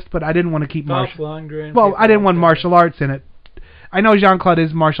to do a list, but I didn't want to keep martial. Well, I didn't want martial arts in it. I know Jean-Claude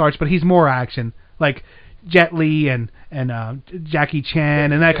is martial arts, but he's more action, like Jet Li and Jackie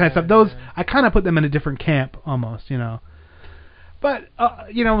Chan and that kind of stuff. Those I kind of put them in a different camp almost, But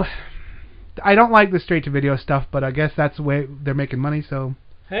I don't like the straight-to-video stuff, but I guess that's the way they're making money. So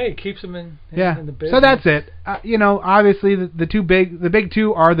hey, it keeps them in the business. So that's it. Obviously the big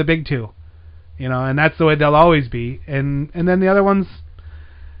two are the big two, and that's the way they'll always be. And then the other ones,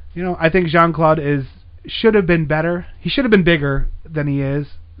 I think Jean-Claude should have been better. He should have been bigger than he is,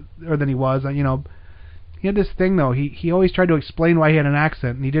 or than he was. He had this thing though. He always tried to explain why he had an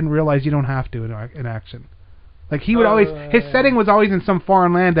accent, and he didn't realize you don't have to in action. Like he would always, his setting was always in some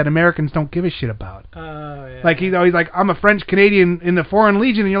foreign land that Americans don't give a shit about. Like he's always like, I'm a French Canadian in the Foreign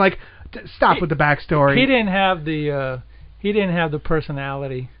Legion, and you're like, stop with the backstory. He didn't have the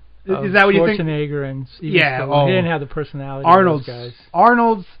personality. Is that what you think? Schwarzenegger and Steven he didn't have the personality of those guys.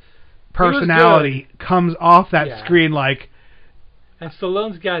 Arnold's personality comes off that screen like. And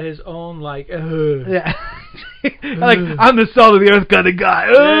Stallone's got his own like. Yeah. Like I'm the salt of the earth kind of guy.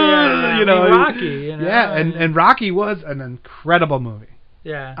 Rocky. Yeah, and Rocky was an incredible movie.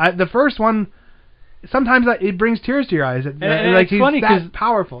 Yeah. The first one, sometimes it brings tears to your eyes. And like it's funny he's that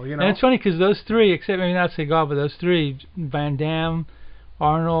powerful, And it's funny because those three, except maybe not Seagal, but those three, Van Damme,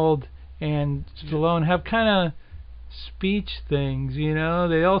 Arnold, and Stallone, have kind of speech things,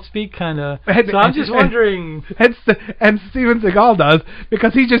 they all speak kind of. So I'm just wondering. And Steven Seagal does,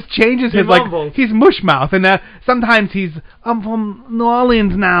 because he just changes his mumbles. He's mush mouth, and sometimes I'm from New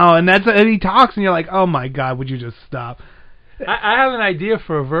Orleans now, and he talks, and you're like, oh my God, would you just stop? I have an idea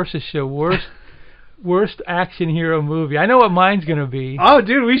for a versus show. Worst action hero movie. I know what mine's gonna be. Oh,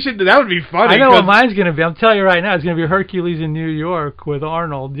 dude, that would be funny. I know what mine's gonna be. I'm telling you right now, it's gonna be Hercules in New York with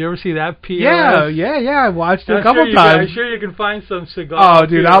Arnold. You ever see that? PLS? Yeah. I watched it a couple times. I'm sure you can find some Seagal. Oh,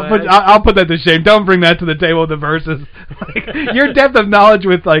 dude, I'll put that to shame. Don't bring that to the table with the verses. Your depth of knowledge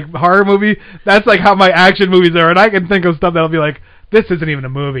with horror movie, that's like how my action movies are, and I can think of stuff that'll be like, this isn't even a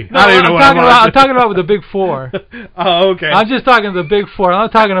movie. No, I'm talking about with the Big Four. Oh, okay. I'm just talking the Big Four. I'm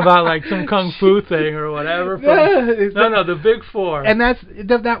not talking about like some kung fu thing or whatever. No, the Big Four. And that's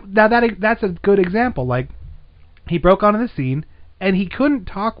a good example. Like, he broke onto the scene, and he couldn't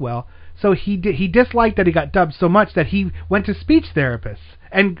talk well, so he disliked that he got dubbed so much that he went to speech therapists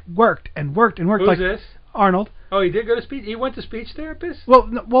and worked. Who's this? Arnold. Oh, he did go to speech. He went to speech therapists.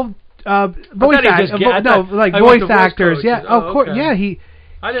 Voice actors. Yeah. Of course. Yeah.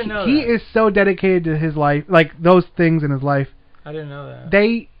 I didn't know he is so dedicated to his life, like those things in his life. I didn't know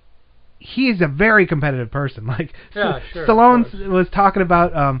that. He is a very competitive person. Like, yeah, sure. Stallone was talking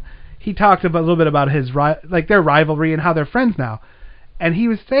about. He talked a little bit about his their rivalry and how they're friends now, and he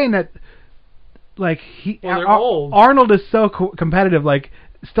was saying that, like, they're old. Arnold is so competitive. Like,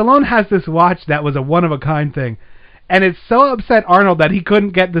 Stallone has this watch that was a one of a kind thing. And it so upset Arnold that he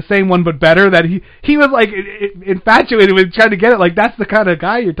couldn't get the same one but better, that he was like infatuated with trying to get it. Like, that's the kind of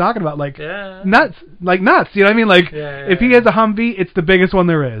guy you're talking about. Like, nuts. Like, nuts. You know what I mean? Like, if he has a Humvee, it's the biggest one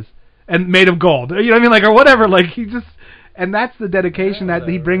there is. And made of gold. You know what I mean? Like, or whatever. Like, and that's the dedication that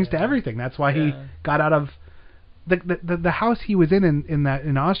he brings to everything. That's why he got out of the house he was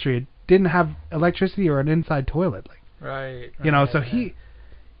in Austria didn't have electricity or an inside toilet. Like, right. So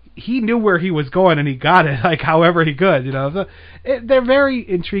he knew where he was going, and he got it, like, however he could, So they're very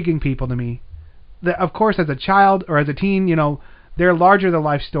intriguing people to me. Of course, as a child or as a teen, their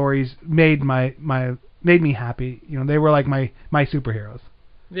larger-than-life stories made me happy. They were like my superheroes.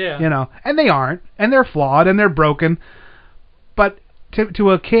 Yeah. And they aren't, and they're flawed, and they're broken. But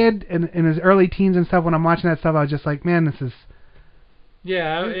to a kid in his early teens and stuff, when I'm watching that stuff, I was just like, man, this is...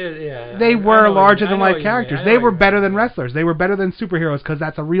 Yeah. They were larger-than-life characters. They were better than wrestlers. They were better than superheroes because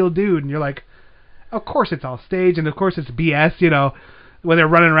that's a real dude. And you're like, of course it's all staged, and of course it's BS, when they're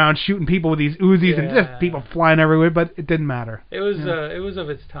running around shooting people with these Uzis and just people flying everywhere, but it didn't matter. It was of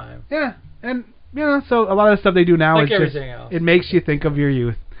its time. Yeah, and, so a lot of the stuff they do now like is everything just, else. It makes you think of your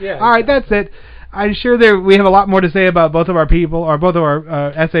youth. Yeah. All right, that's it. I'm sure we have a lot more to say about both of our people, or both of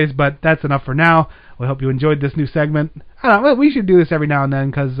our essays, but that's enough for now. We hope you enjoyed this new segment. I don't know, we should do this every now and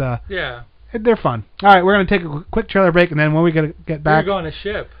then, because they're fun. All right, we're going to take a quick trailer break, and then when we get back... We're going to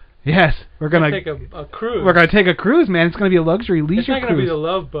ship. Yes, we're gonna take a cruise. We're gonna take a cruise, man. It's gonna be a luxury leisure It's not gonna cruise. be the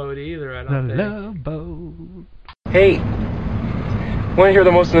Love Boat either. I don't think. The Love Boat. Hey, want to hear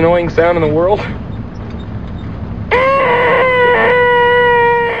the most annoying sound in the world?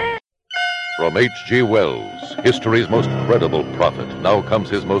 From H.G. Wells, history's most credible prophet, now comes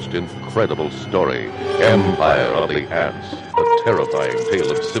his most incredible story, Empire of the Ants, a terrifying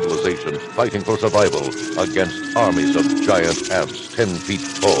tale of civilization fighting for survival against armies of giant ants 10 feet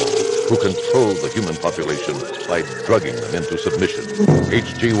tall, who control the human population by drugging them into submission.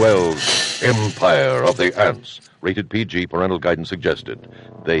 H.G. Wells' Empire of the Ants, rated PG, parental guidance suggested.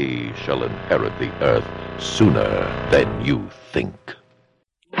 They shall inherit the earth sooner than you think.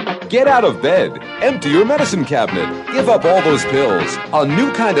 Get out of bed. Empty your medicine cabinet. Give up all those pills. A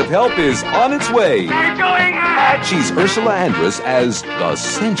new kind of help is on its way. You're doing it! She's Ursula Andress as the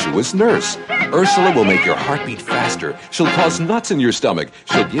sensuous nurse. Ursula will make your heartbeat faster. She'll cause knots in your stomach.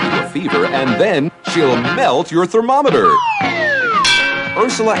 She'll give you a fever, and then she'll melt your thermometer.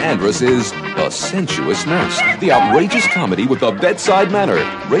 Ursula Andress is the sensuous nurse. The outrageous comedy with a bedside manner.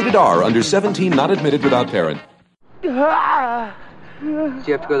 Rated R, under 17, not admitted without parent. Do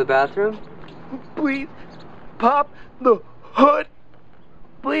you have to go to the bathroom? Please, pop the hood.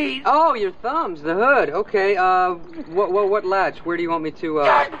 Please. Oh, your thumbs, the hood. Okay, what latch? Where do you want me to,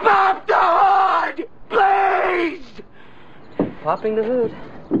 Just pop the hood! Please! Popping the hood.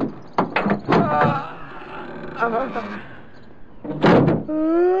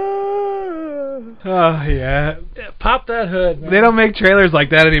 Oh, yeah. Pop that hood, man. They don't make trailers like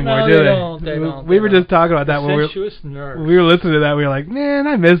that anymore, No, do they they? don't. They don't. We were just talking about that when Sensuous nurse. we were listening to that. We were like, man,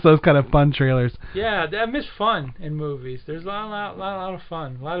 I miss those kind of fun trailers. Yeah, I miss fun in movies. There's a lot of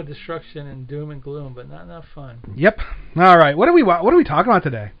fun, a lot of destruction and doom and gloom, but not enough fun. Yep. All right. What are we talking about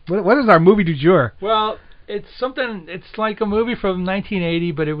today? What is our movie du jour? Well, it's something. It's like a movie from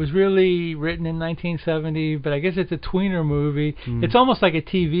 1980, but it was really written in 1970. But I guess it's a tweener movie. It's almost like a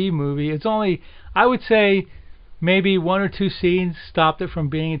TV movie. It's only, I would say, maybe one or two scenes stopped it from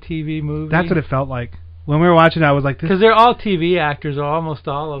being a TV movie. That's what it felt like when we were watching it. I was like, because they're all TV actors, or almost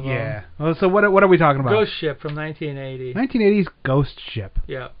all of them. Yeah. Well, so what are we talking about? Ghost Ship from 1980. 1980's Ghost Ship.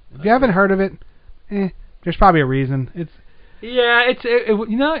 Yeah. If you haven't heard of it, there's probably a reason. Yeah,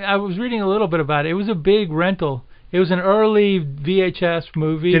 you know, I was reading a little bit about it. It was a big rental. It was an early VHS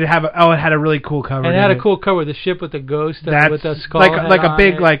movie. Did it have? It had a really cool cover. And it had a cool cover, the ship with the ghost, with the skull like a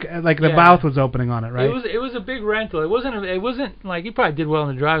big, it. like the mouth was opening on it, right? It was a big rental. It wasn't like, he probably did well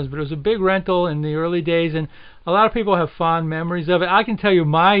in the drive-ins, but it was a big rental in the early days, and a lot of people have fond memories of it. I can tell you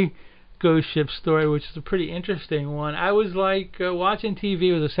my Ghost Ship story, which is a pretty interesting one. I was like watching TV.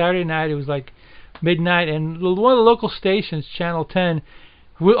 It was a Saturday night. It was like midnight, and one of the local stations, Channel 10,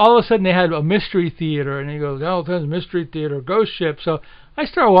 all of a sudden they had a mystery theater, and he goes, "Oh, there's a mystery theater, Ghost Ship." So I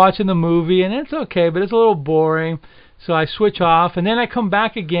start watching the movie, and it's okay, but it's a little boring. So I switch off, and then I come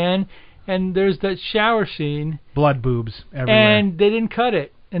back again, and there's that shower scene. Blood boobs everywhere. And they didn't cut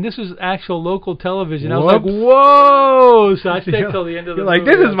it. And this was actual local television. I was like, whoa! So I stayed till the end of the movie. You're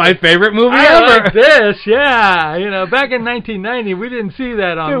like, this is my favorite movie I ever. like this, yeah. You know, back in 1990, we didn't see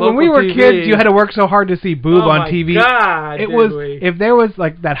that on local when we were TV. kids, you had to work so hard to see boob on TV. God, If there was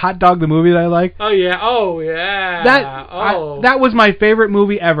like that Hot Dog, the movie that I like. Oh yeah. That was my favorite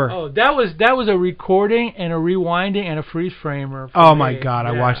movie ever. Oh, that was a recording and a rewinding and a freeze framer. Oh my God,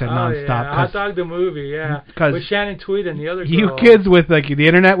 I watched that nonstop. Yeah. Hot Dog the movie, yeah. With Shannon Tweed and the other girl. You kids with like the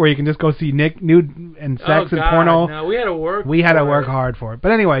internet where you can just go see nude and sex and porno. No, we had to work. We had to work hard for it.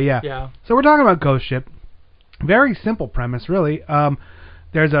 But anyway, yeah. So we're talking about Ghost Ship. Very simple premise, really.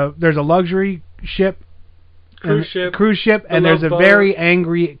 There's a luxury ship. Cruise ship, and there's a very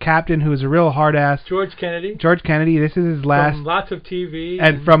angry captain who's a real hard ass. George Kennedy. This is his last. From lots of TV.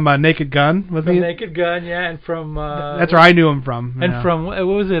 And from Naked Gun, wasn't he? Naked Gun, yeah, and from. That's where I knew him from. And from what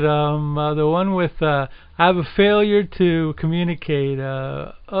was it? The one with I have a failure to communicate.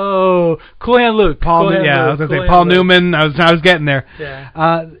 Cool Hand Luke. I was gonna say Paul Newman. I was getting there.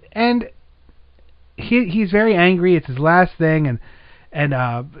 Yeah. And he's very angry. It's his last thing, and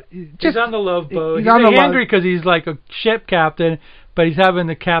he's on the Love Boat. He's angry because he's like a ship captain, but he's having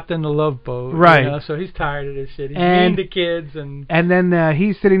to captain the Love Boat. Right. You know? So he's tired of this shit. He's mean to kids. And then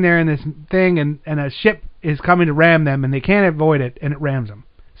he's sitting there in this thing, and a ship is coming to ram them, and they can't avoid it, and it rams them.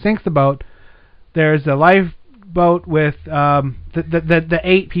 Sinks the boat. There's a lifeboat with the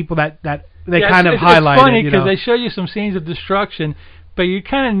 8 people that they kind of highlighted. It's funny because they show you some scenes of destruction, but you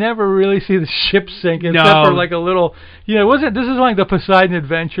kind of never really see the ship sink except for like a little. You know, this is like the Poseidon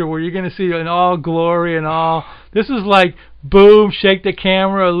Adventure where you're going to see in all glory and all. This is like boom, shake the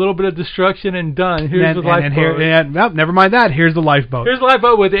camera, a little bit of destruction, and done. Here's the lifeboat. Nope, never mind that. Here's the lifeboat. Here's the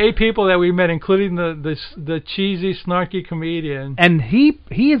lifeboat with 8 people that we met, including the cheesy, snarky comedian. And he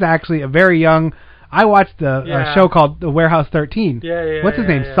is actually a very young. I watched a show called The Warehouse 13. Yeah. What's his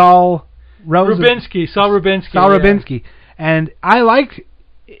name? Saul Rubinsky. Saul Rubinsky. And I like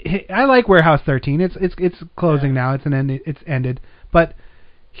Warehouse 13. It's closing now. It's ended. But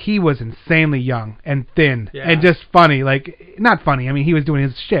he was insanely young and thin and just funny. Like, not funny. I mean, he was doing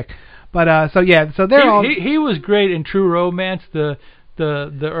his shtick. But so they're all. He was great in True Romance. The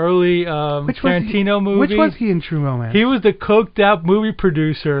early Tarantino movie. Which was he in True Romance? He was the coked out movie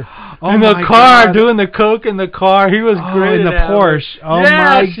producer in the car, doing the coke in the car. He was great in the Porsche. My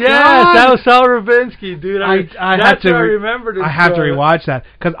God! Yes, that was Saul Rubinsky, dude. I have to rewatch that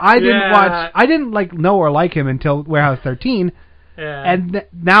because I didn't know or like him until Warehouse 13. Yeah. And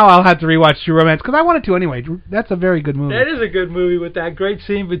now I'll have to rewatch True Romance because I wanted to anyway. That's a very good movie. That is a good movie with that great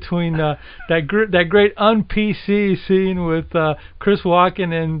scene between that great un-PC scene with Chris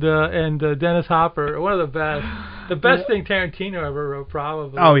Walken and Dennis Hopper. One of the best. The best thing Tarantino ever wrote,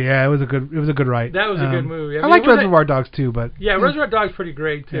 probably. Oh yeah, it was a good write. That was a good movie. I like Reservoir Dogs too, but Reservoir Dogs pretty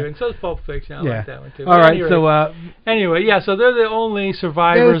great too, and so is Pulp Fiction. I like that one too. All right, so they're the only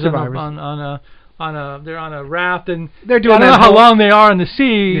survivors. They're on a raft, and I don't know how long they are in the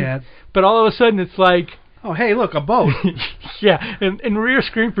sea. Yeah. But all of a sudden, it's like, oh hey, look, a boat. in rear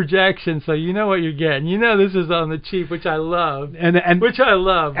screen projection, so you know what you're getting. You know this is on the cheap, which I love. And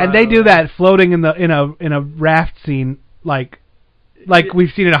they do that floating in a raft scene like we've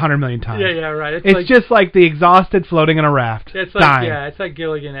seen it 100 million times. Yeah, right. It's just like the exhausted floating in a raft. It's like it's like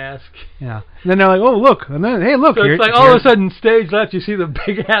Gilligan-esque. Yeah. And then they're like, oh look, and then hey look. So it's like all of a sudden stage left, you see the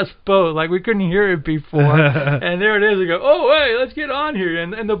big ass boat, like we couldn't hear it before, and there it is. They go, oh hey, let's get on here,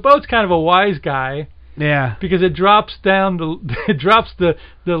 and the boat's kind of a wise guy. Yeah. Because it drops down the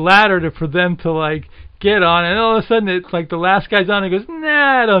ladder for them to get on, and all of a sudden it's like the last guy's on and goes,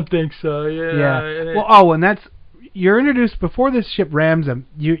 nah, I don't think so. Yeah. Well, and that's. You're introduced before this ship rams them.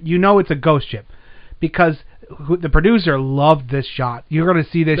 You know it's a ghost ship because the producer loved this shot. You're going to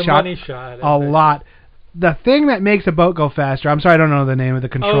see this shot a lot. The thing that makes a boat go faster. I'm sorry, I don't know the name of the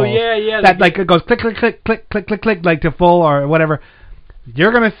controls. Oh yeah. That it goes click click click click click click click like to full or whatever.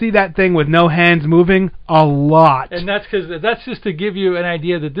 You're going to see that thing with no hands moving a lot. And that's just to give you an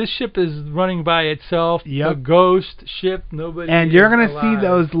idea that this ship is running by itself. Yep. A ghost ship. Nobody. And you're going to see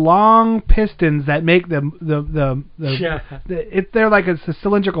those long pistons that make they're like the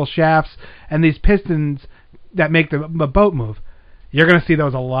cylindrical shafts and these pistons that make the boat move. You're going to see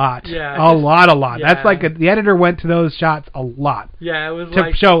those a lot. Yeah. A lot. Yeah. That's like the editor went to those shots a lot. Yeah, it was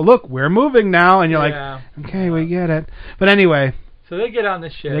to show, look, we're moving now. And you're like, okay, we get it. But anyway. So they get on the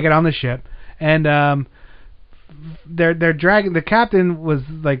ship. And they're dragging. The captain was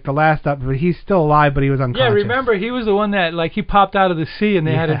like the last up, but he's still alive, but he was unconscious. Yeah, remember he was the one that he popped out of the sea, and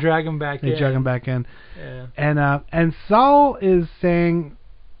they had to drag him back in. They drag him back in. Yeah. And Saul is saying,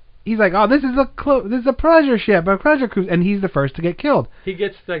 he's like, oh, this is a pleasure ship, a pleasure cruise, and he's the first to get killed. He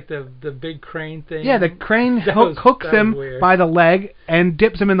gets the big crane thing. Yeah, the crane hooks him by the leg and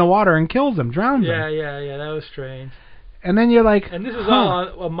dips him in the water and kills him, drowns him. Yeah, that was strange. And then you're like, and this is all on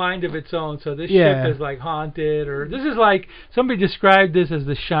a mind of its own. So this ship is haunted, or this is like somebody described this as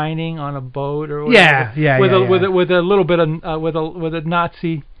The Shining on a boat, or whatever. With a little bit of with a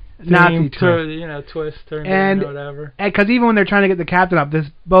Nazi twist turned in or whatever. And because even when they're trying to get the captain up, this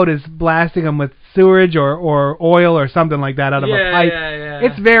boat is blasting them with sewage or oil or something like that out of a pipe. Yeah.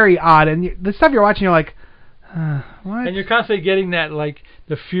 It's very odd, and the stuff you're watching, you're like, what? And you're constantly getting that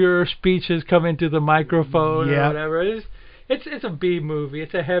the Fuhrer speeches come into the microphone or whatever. It's a B movie.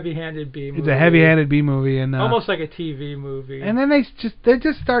 It's a heavy-handed B movie. It's a heavy-handed B movie, and almost like a TV movie. And then they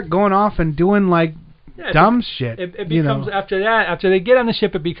just start going off and doing dumb shit. It becomes after they get on the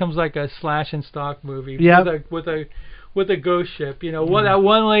ship, it becomes like a slash and stock movie. Yeah. With a ghost ship. That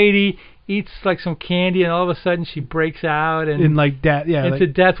one lady eats some candy, and all of a sudden she breaks out and death. Yeah. Into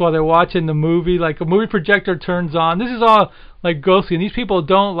death while they're watching the movie. Like a movie projector turns on. This is all ghostly, and these people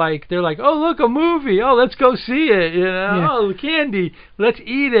don't they're like, oh look, a movie, oh let's go see it, oh candy, let's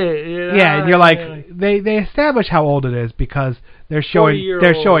eat it. Yeah, and you're like, they establish how old it is because they're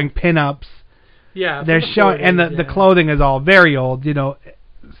showing pinups. Yeah, they're showing, and the clothing is all very old,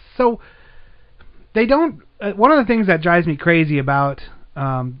 So they don't. One of the things that drives me crazy about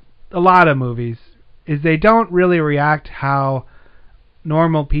a lot of movies is they don't really react how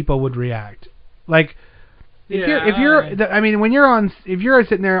normal people would react. If you're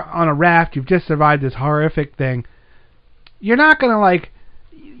sitting there on a raft, you've just survived this horrific thing, you're not gonna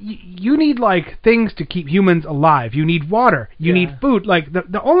you need like things to keep humans alive. You need water. You need food. Like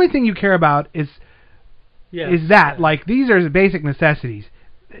the only thing you care about is that. Like these are basic necessities.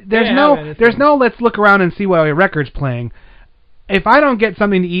 There's no let's look around and see what your record's playing. If I don't get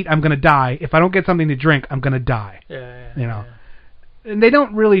something to eat, I'm gonna die. If I don't get something to drink, I'm gonna die. You know. And they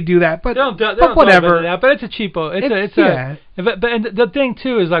don't really do that, but but whatever. That, but it's a cheapo. But the thing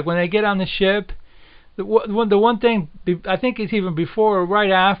too is like when they get on the ship, the one thing I think it's even before or right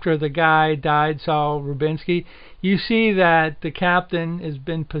after the guy died, Saul Rubinsky, you see that the captain has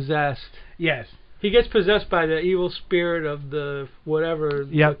been possessed. Yes. He gets possessed by the evil spirit of the whatever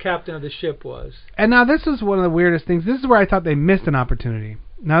the captain of the ship was. And now this is one of the weirdest things. This is where I thought they missed an opportunity.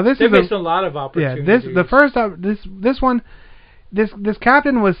 Now they missed a lot of opportunities. This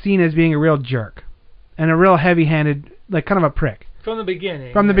captain was seen as being a real jerk and a real heavy-handed, like kind of a prick. From the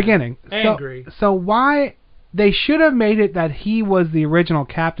beginning. From the beginning. Angry. So why they should have made it that he was the original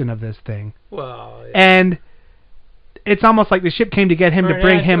captain of this thing. Well, and it's almost like the ship came to get him to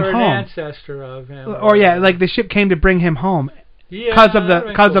bring him home. An ancestor of him. Or like the ship came to bring him home. Because of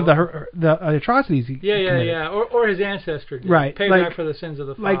the atrocities he committed. Or his ancestor did. Right. Pay back for the sins of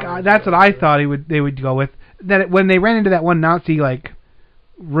the father. That's what I thought they would go with. That when they ran into that one Nazi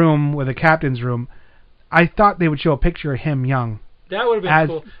room with a captain's room, I thought they would show a picture of him young. That would have been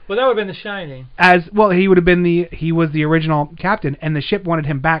cool. Well, that would have been The Shining. He would have been he was the original captain, and the ship wanted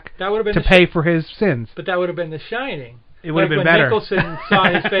him back to pay for his sins. But that would have been The Shining. It would have been better. When Nicholson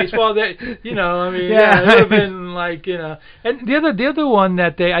saw his face, well, it would have been And the other one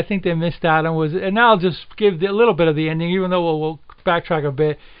that I think they missed out on was, and I'll just give a little bit of the ending, even though we'll backtrack a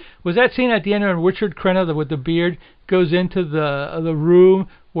bit. Was that scene at the end when Richard Crenna with the beard goes into the room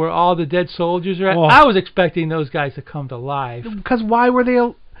where all the dead soldiers are at? Oh. I was expecting those guys to come to life. Because why were they?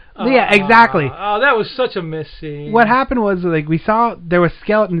 Yeah, exactly. Oh, that was such a miss scene. What happened was we saw there were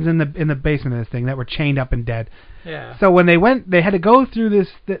skeletons in the basement of this thing that were chained up and dead. Yeah. So when they went, they had to go through this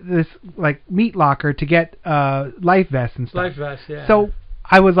meat locker to get life vests and stuff. Life vests, yeah. So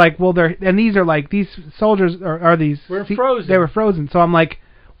I was like, well, these soldiers are these were frozen. They were frozen. So I'm like,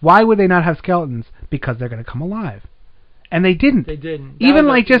 why would they not have skeletons? Because they're going to come alive. And they didn't. They didn't. Even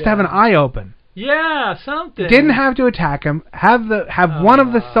just have an eye open. Yeah, something. Didn't have to attack him. Have one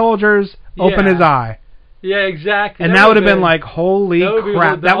of the soldiers open his eye. Yeah, exactly. And that would have been like, holy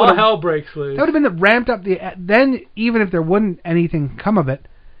crap! That would have hell breaks loose. That would have been ramped up then even if there wouldn't anything come of it,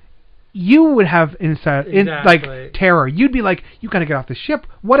 you would have terror. You'd be like, you got to get off the ship.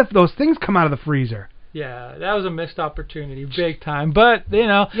 What if those things come out of the freezer? Yeah, that was a missed opportunity, big time. But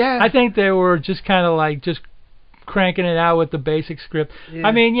I think they were just kind of just cranking it out with the basic script.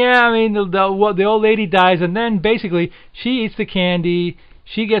 Yeah. The old lady dies, and then basically she eats the candy.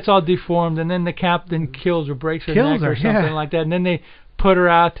 She gets all deformed, and then the captain kills or breaks her neck or something like that. And then they put her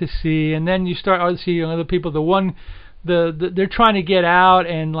out to sea, and then you start to see other people. They're trying to get out,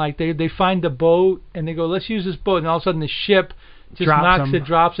 and they find the boat, and they go, let's use this boat, and all of a sudden the ship just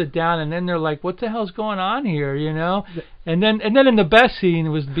drops it down, and then they're like, what the hell's going on here, And then in the best scene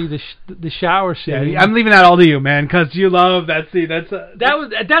was the shower scene. Yeah, I'm leaving that all to you, man, because you love that scene. That's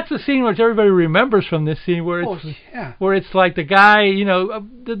the scene which everybody remembers from this scene where it's like the guy,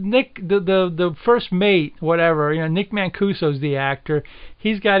 the first mate, whatever, Nick Mancuso's the actor.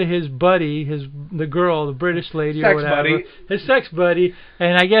 He's got his buddy, the girl, the British lady or whatever, his sex buddy,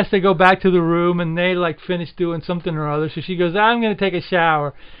 and I guess they go back to the room and they finish doing something or other. So she goes, I'm going to take a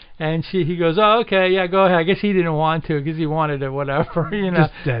shower. And he goes, oh, okay, yeah, go ahead. I guess he didn't want to because he wanted it, whatever,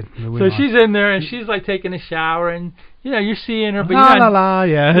 Just dead. So she's in there and she's taking a shower, and you're seeing her, but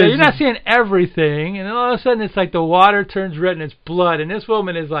you're not seeing everything. And then all of a sudden it's the water turns red and it's blood, and this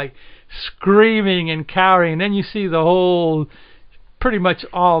woman is screaming and cowering, and then you see the whole, pretty much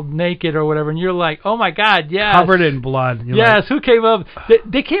all naked or whatever, and you're like, oh my God, yes. Covered in blood. Who came up?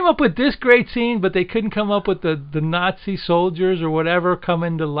 They came up with this great scene, but they couldn't come up with the Nazi soldiers or whatever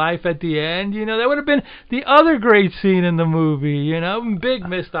coming to life at the end. That would have been the other great scene in the movie, big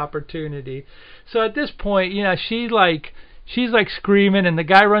missed opportunity. So at this point, she's screaming, and the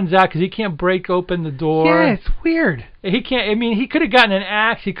guy runs out because he can't break open the door. Yeah, it's weird. He can't. He could have gotten an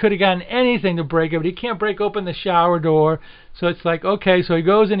axe. He could have gotten anything to break it, but he can't break open the shower door. So it's okay. So he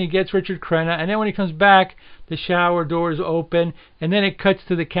goes and he gets Richard Crenna, and then when he comes back, the shower door is open, and then it cuts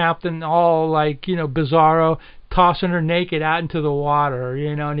to the captain, all bizarro, tossing her naked out into the water,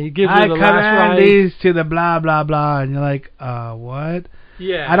 and he gives her the last ride. I command these to the blah blah blah, and you're like, what?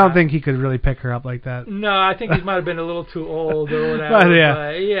 Yeah. I don't think he could really pick her up like that. No, I think he might have been a little too old or whatever.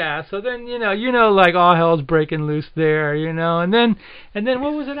 But so then all hell's breaking loose there, and then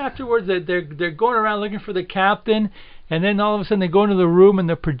what was it afterwards? That they're going around looking for the captain, And then all of a sudden they go into the room and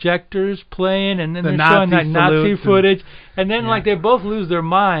the projector's playing, and then The they're showing that Nazi Nazi footage. And then like they both lose their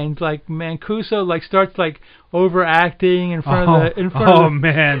minds. Like Mancuso like starts like overacting in front of the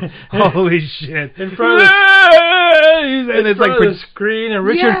man, holy shit! In front of the screen, and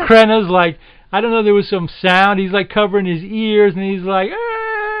Richard Crenna's like, I don't know, there was some sound. He's like covering his ears, and he's like,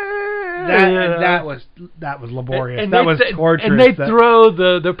 that was laborious. And that was torturous. And they throw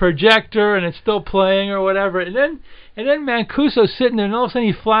the projector, and it's still playing or whatever. And then Mancuso's sitting there, and all of a sudden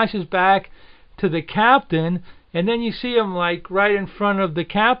he flashes back to the captain. And then you see him like right in front of the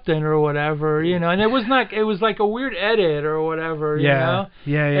captain or whatever, you know. And it was like a weird edit or whatever, you know.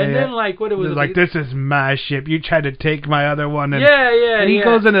 And then like what it was like, this is my ship. You tried to take my other one. And, and he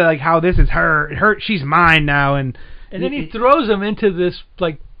goes into like how this is her. She's mine now. And then he throws him into this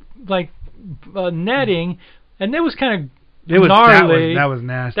like netting, and it was kind of gnarly. That was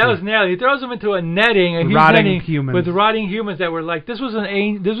nasty. That was gnarly. He throws them into a netting, a huge netting with rotting humans that were like, this was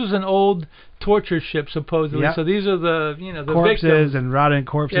an old torture ship supposedly. Yep. So these are the the corpses victims and rotting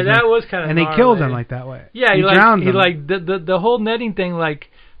corpses. Yeah, that was kind of. And gnarly. they killed them like that way. Yeah, he drowned them. the whole netting thing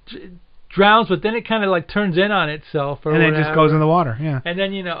like drowns, but then it kind of like turns in on itself or and whatever. It just goes in the water. Yeah. And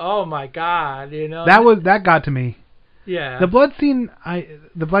then oh my god, that got to me. Yeah. The blood scene,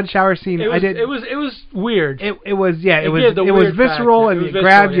 the blood shower scene, it was weird. It was visceral and it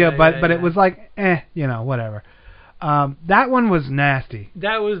grabbed you, but it was like whatever. That one was nasty.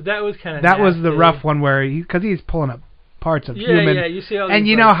 That was kind of. That was the rough one where because he's pulling up parts of human. Yeah, you see all and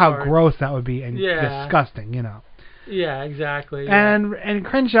these, you know how parts. gross that would be and disgusting, Yeah, exactly. Yeah. And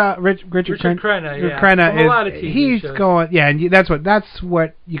Crenshaw, Richard Crenna, Crenna is a lot of TV he's shows. going, and that's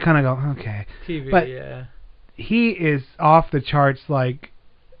what you kind of go, okay. TV, but he is off the charts like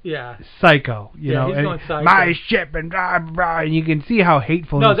psycho, you know. He's going psycho. My ship and blah, blah, and you can see how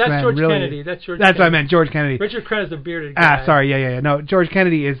hateful. No, this that's man George really Kennedy. is. That's George. That's Kennedy. what I meant, George Kennedy. Richard Crenna's the bearded guy. Sorry, yeah. No, George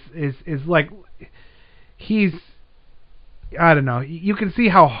Kennedy is like he's. I don't know. You can see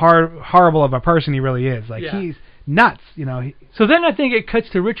how horrible of a person he really is. Like he's nuts, you know. So then I think it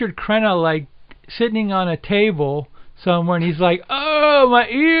cuts to Richard Crenna like sitting on a table somewhere, and he's like, "Oh, my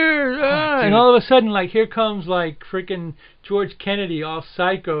ears!" And all of a sudden, like here comes like freaking George Kennedy, all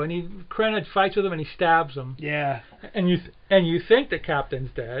psycho, and Crenna fights with him and he stabs him. Yeah. And you think the captain's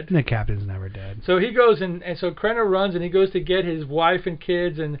dead. The captain's never dead. So he goes and so Crenna runs and he goes to get his wife and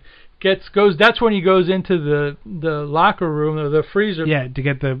kids and goes. That's when he goes into the locker room or the freezer. Yeah, to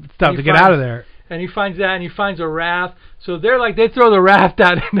get the stuff to get out of there. And he finds that, and he finds a raft. So they throw the raft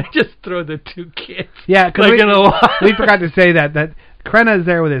out, and they just throw the two kids. Yeah, because we forgot to say that Crenna is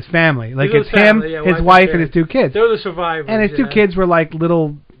there with his family. Like it's him, his wife, and his two kids. They're the survivors. And his two kids were like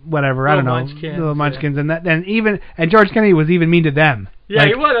little whatever, I don't know, little munchkins, and George Kennedy was even mean to them. Yeah, like,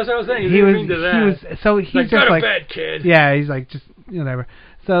 he was. That's what I was saying. He was mean to them. He's like, just go like to bed, kid. Yeah, he's like just whatever.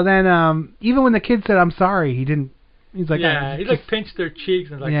 So then, even when the kid said "I'm sorry," he didn't. He's like, he like pinched their cheeks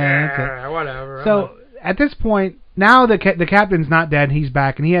and like, whatever. So at this point, now the captain's not dead. He's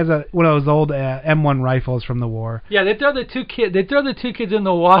back, and he has one of those old M1 rifles from the war. Yeah, they throw the two kids. They throw the two kids in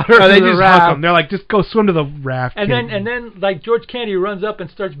the water. Oh, they just huck them. They're like, just go swim to the raft. And then like George Kennedy runs up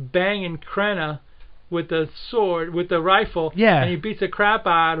and starts banging Crenna with the sword, with the rifle. Yeah. And he beats the crap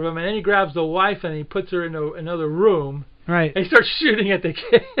out of him, and then he grabs the wife and he puts her in another room. Right. And he starts shooting at the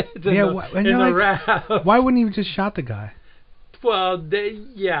kids in the raft. Why wouldn't he have just shot the guy? Well, there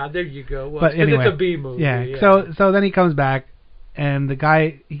you go. Well, but anyway, it's a B movie. Yeah. So then he comes back, and the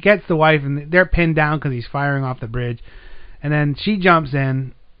guy, he gets the wife, and they're pinned down because he's firing off the bridge, and then she jumps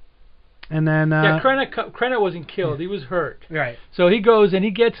in, and then Crenna wasn't killed. He was hurt. Right. So he goes and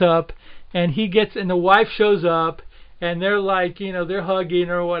he gets up, and the wife shows up, and they're like, they're hugging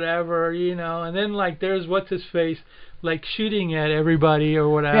or whatever, and then like there's what's his face. Like shooting at everybody or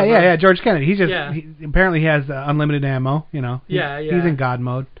whatever. Yeah. George Kennedy. He's just apparently he has unlimited ammo. He's in God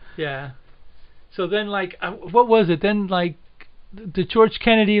mode. Yeah. So then, like, what was it? Then, like, the George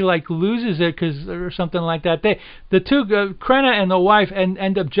Kennedy like loses it or something like that. The two Crenna and the wife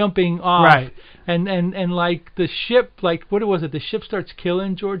end up jumping off. Right. And like the ship, like what was it? The ship starts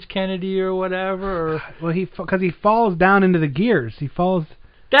killing George Kennedy or whatever. Or well, because he falls down into the gears. He falls.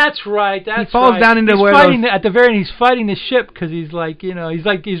 That's right. He falls down into where at the very end. He's fighting the ship because he's like,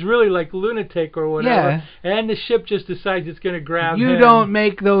 he's really like lunatic or whatever. Yeah. And the ship just decides it's going to grab him. You don't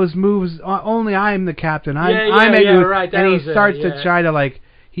make those moves. Only I'm the captain. I make moves. Right. And he starts to try to like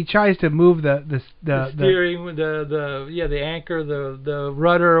he tries to move the steering, the anchor, the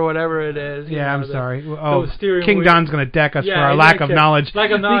rudder or whatever it is. I'm sorry. Oh, steering King wheel. Don's going to deck us for our lack of knowledge.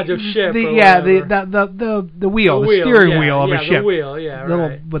 Lack of knowledge of ship. The wheel, the steering wheel of a ship. The wheel, right.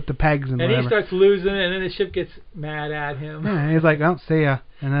 Little with the pegs and whatever. And he starts losing it, and then the ship gets mad at him. Yeah, he's like, "Oh, see ya."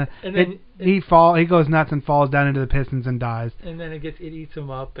 And then he goes nuts and falls down into the pistons and dies. And then it eats him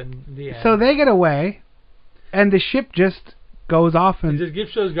up, and the end. So they get away, and the ship just goes off and the ship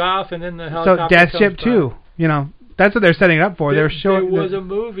goes off, and then the helicopter. So Death Ship by. 2, that's what they're setting it up for. There was a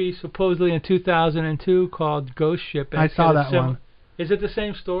movie supposedly in 2002 called Ghost Ship. I saw that one. Is it the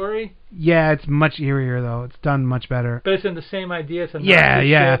same story? Yeah, it's much eerier though. It's done much better. But it's in the same idea. It's a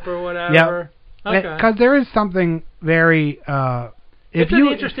ship or whatever. Yeah. Okay. Because there is something very. It's an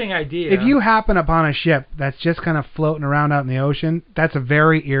interesting idea. If you happen upon a ship that's just kind of floating around out in the ocean, that's a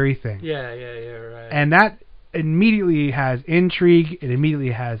very eerie thing. Yeah, right. And that immediately has intrigue. It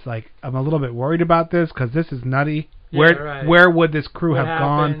immediately has I'm a little bit worried about this because this is nutty. Where would this crew have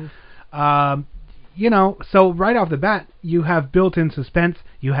gone? So right off the bat, you have built-in suspense.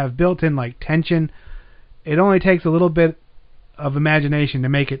 You have built-in tension. It only takes a little bit of imagination to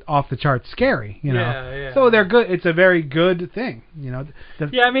make it off the charts scary. Yeah. So they're good. It's a very good thing.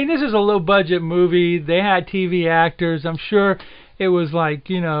 I mean, this is a low-budget movie. They had TV actors. I'm sure. It was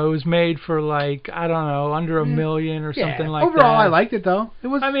it was made for I don't know, under $1 million or something like that. Overall, I liked it though. It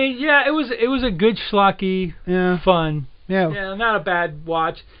was. I mean, it was a good schlocky fun. Yeah, not a bad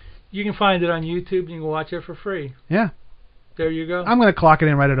watch. You can find it on YouTube. You can watch it for free. Yeah. There you go. I'm gonna clock it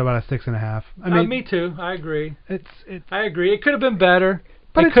in right at about a 6.5. I mean, me too. I agree. It's. I agree. It could have been better,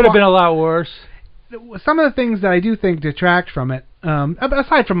 but it could have been a lot worse. Some of the things that I do think detract from it,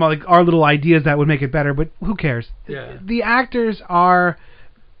 aside from our little ideas that would make it better, but who cares? Yeah. The actors are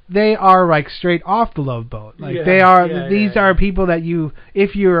straight off the Love Boat. These are people that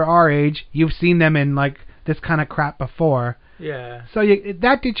if you're our age, you've seen them in this kind of crap before. Yeah. So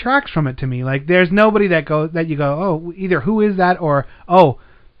that detracts from it to me. There's nobody that you go, oh, either who is that or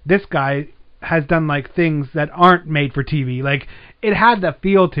this guy has done things that aren't made for TV. It had the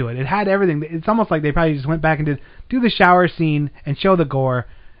feel to it. It had everything. It's almost like they probably just went back and do the shower scene and show the gore.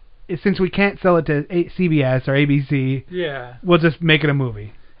 Since we can't sell it to CBS or ABC, we'll just make it a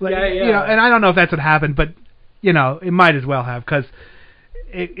movie. And I don't know if that's what happened, but it might as well have, because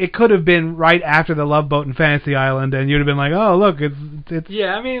it could have been right after the Love Boat and Fantasy Island, and you'd have been like, oh, look, it's.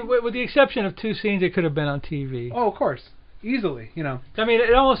 Yeah, I mean, with the exception of 2 scenes, it could have been on TV. Oh, of course. Easily, I mean,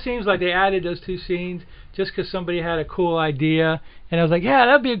 it almost seems like they added those 2 scenes just because somebody had a cool idea, and I was like, yeah,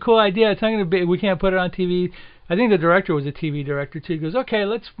 that'd be a cool idea. It's not going to be. We can't put it on TV. I think the director was a TV director too. He goes, okay,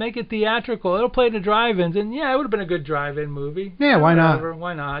 let's make it theatrical. It'll play the drive-ins, and it would have been a good drive-in movie. Yeah, why not?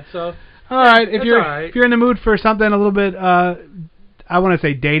 Why not? So, all right, if you're in the mood for something a little bit, I want to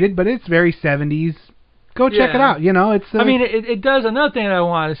say dated, but it's very 70s. Go check it out. It's. I mean, it does. Another thing that I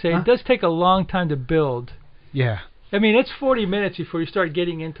want to say, it does take a long time to build. Yeah. I mean, it's 40 minutes before you start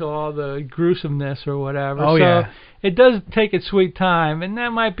getting into all the gruesomeness or whatever. Oh, so it does take its sweet time, and that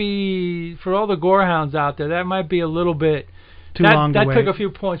might be, for all the gorehounds out there, that might be a little bit too long to wait. That took a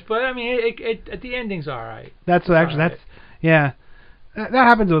few points, but I mean, the ending's all right. That happens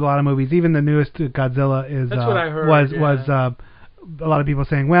with a lot of movies. Even the newest Godzilla is. That's what I heard. Was a lot of people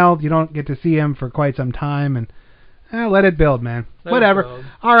saying, well, you don't get to see him for quite some time, and. Let it build, man. Whatever.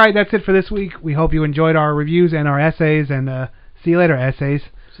 All right, that's it for this week. We hope you enjoyed our reviews and our essays, and see you later, essays.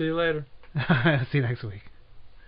 See you later. See you next week.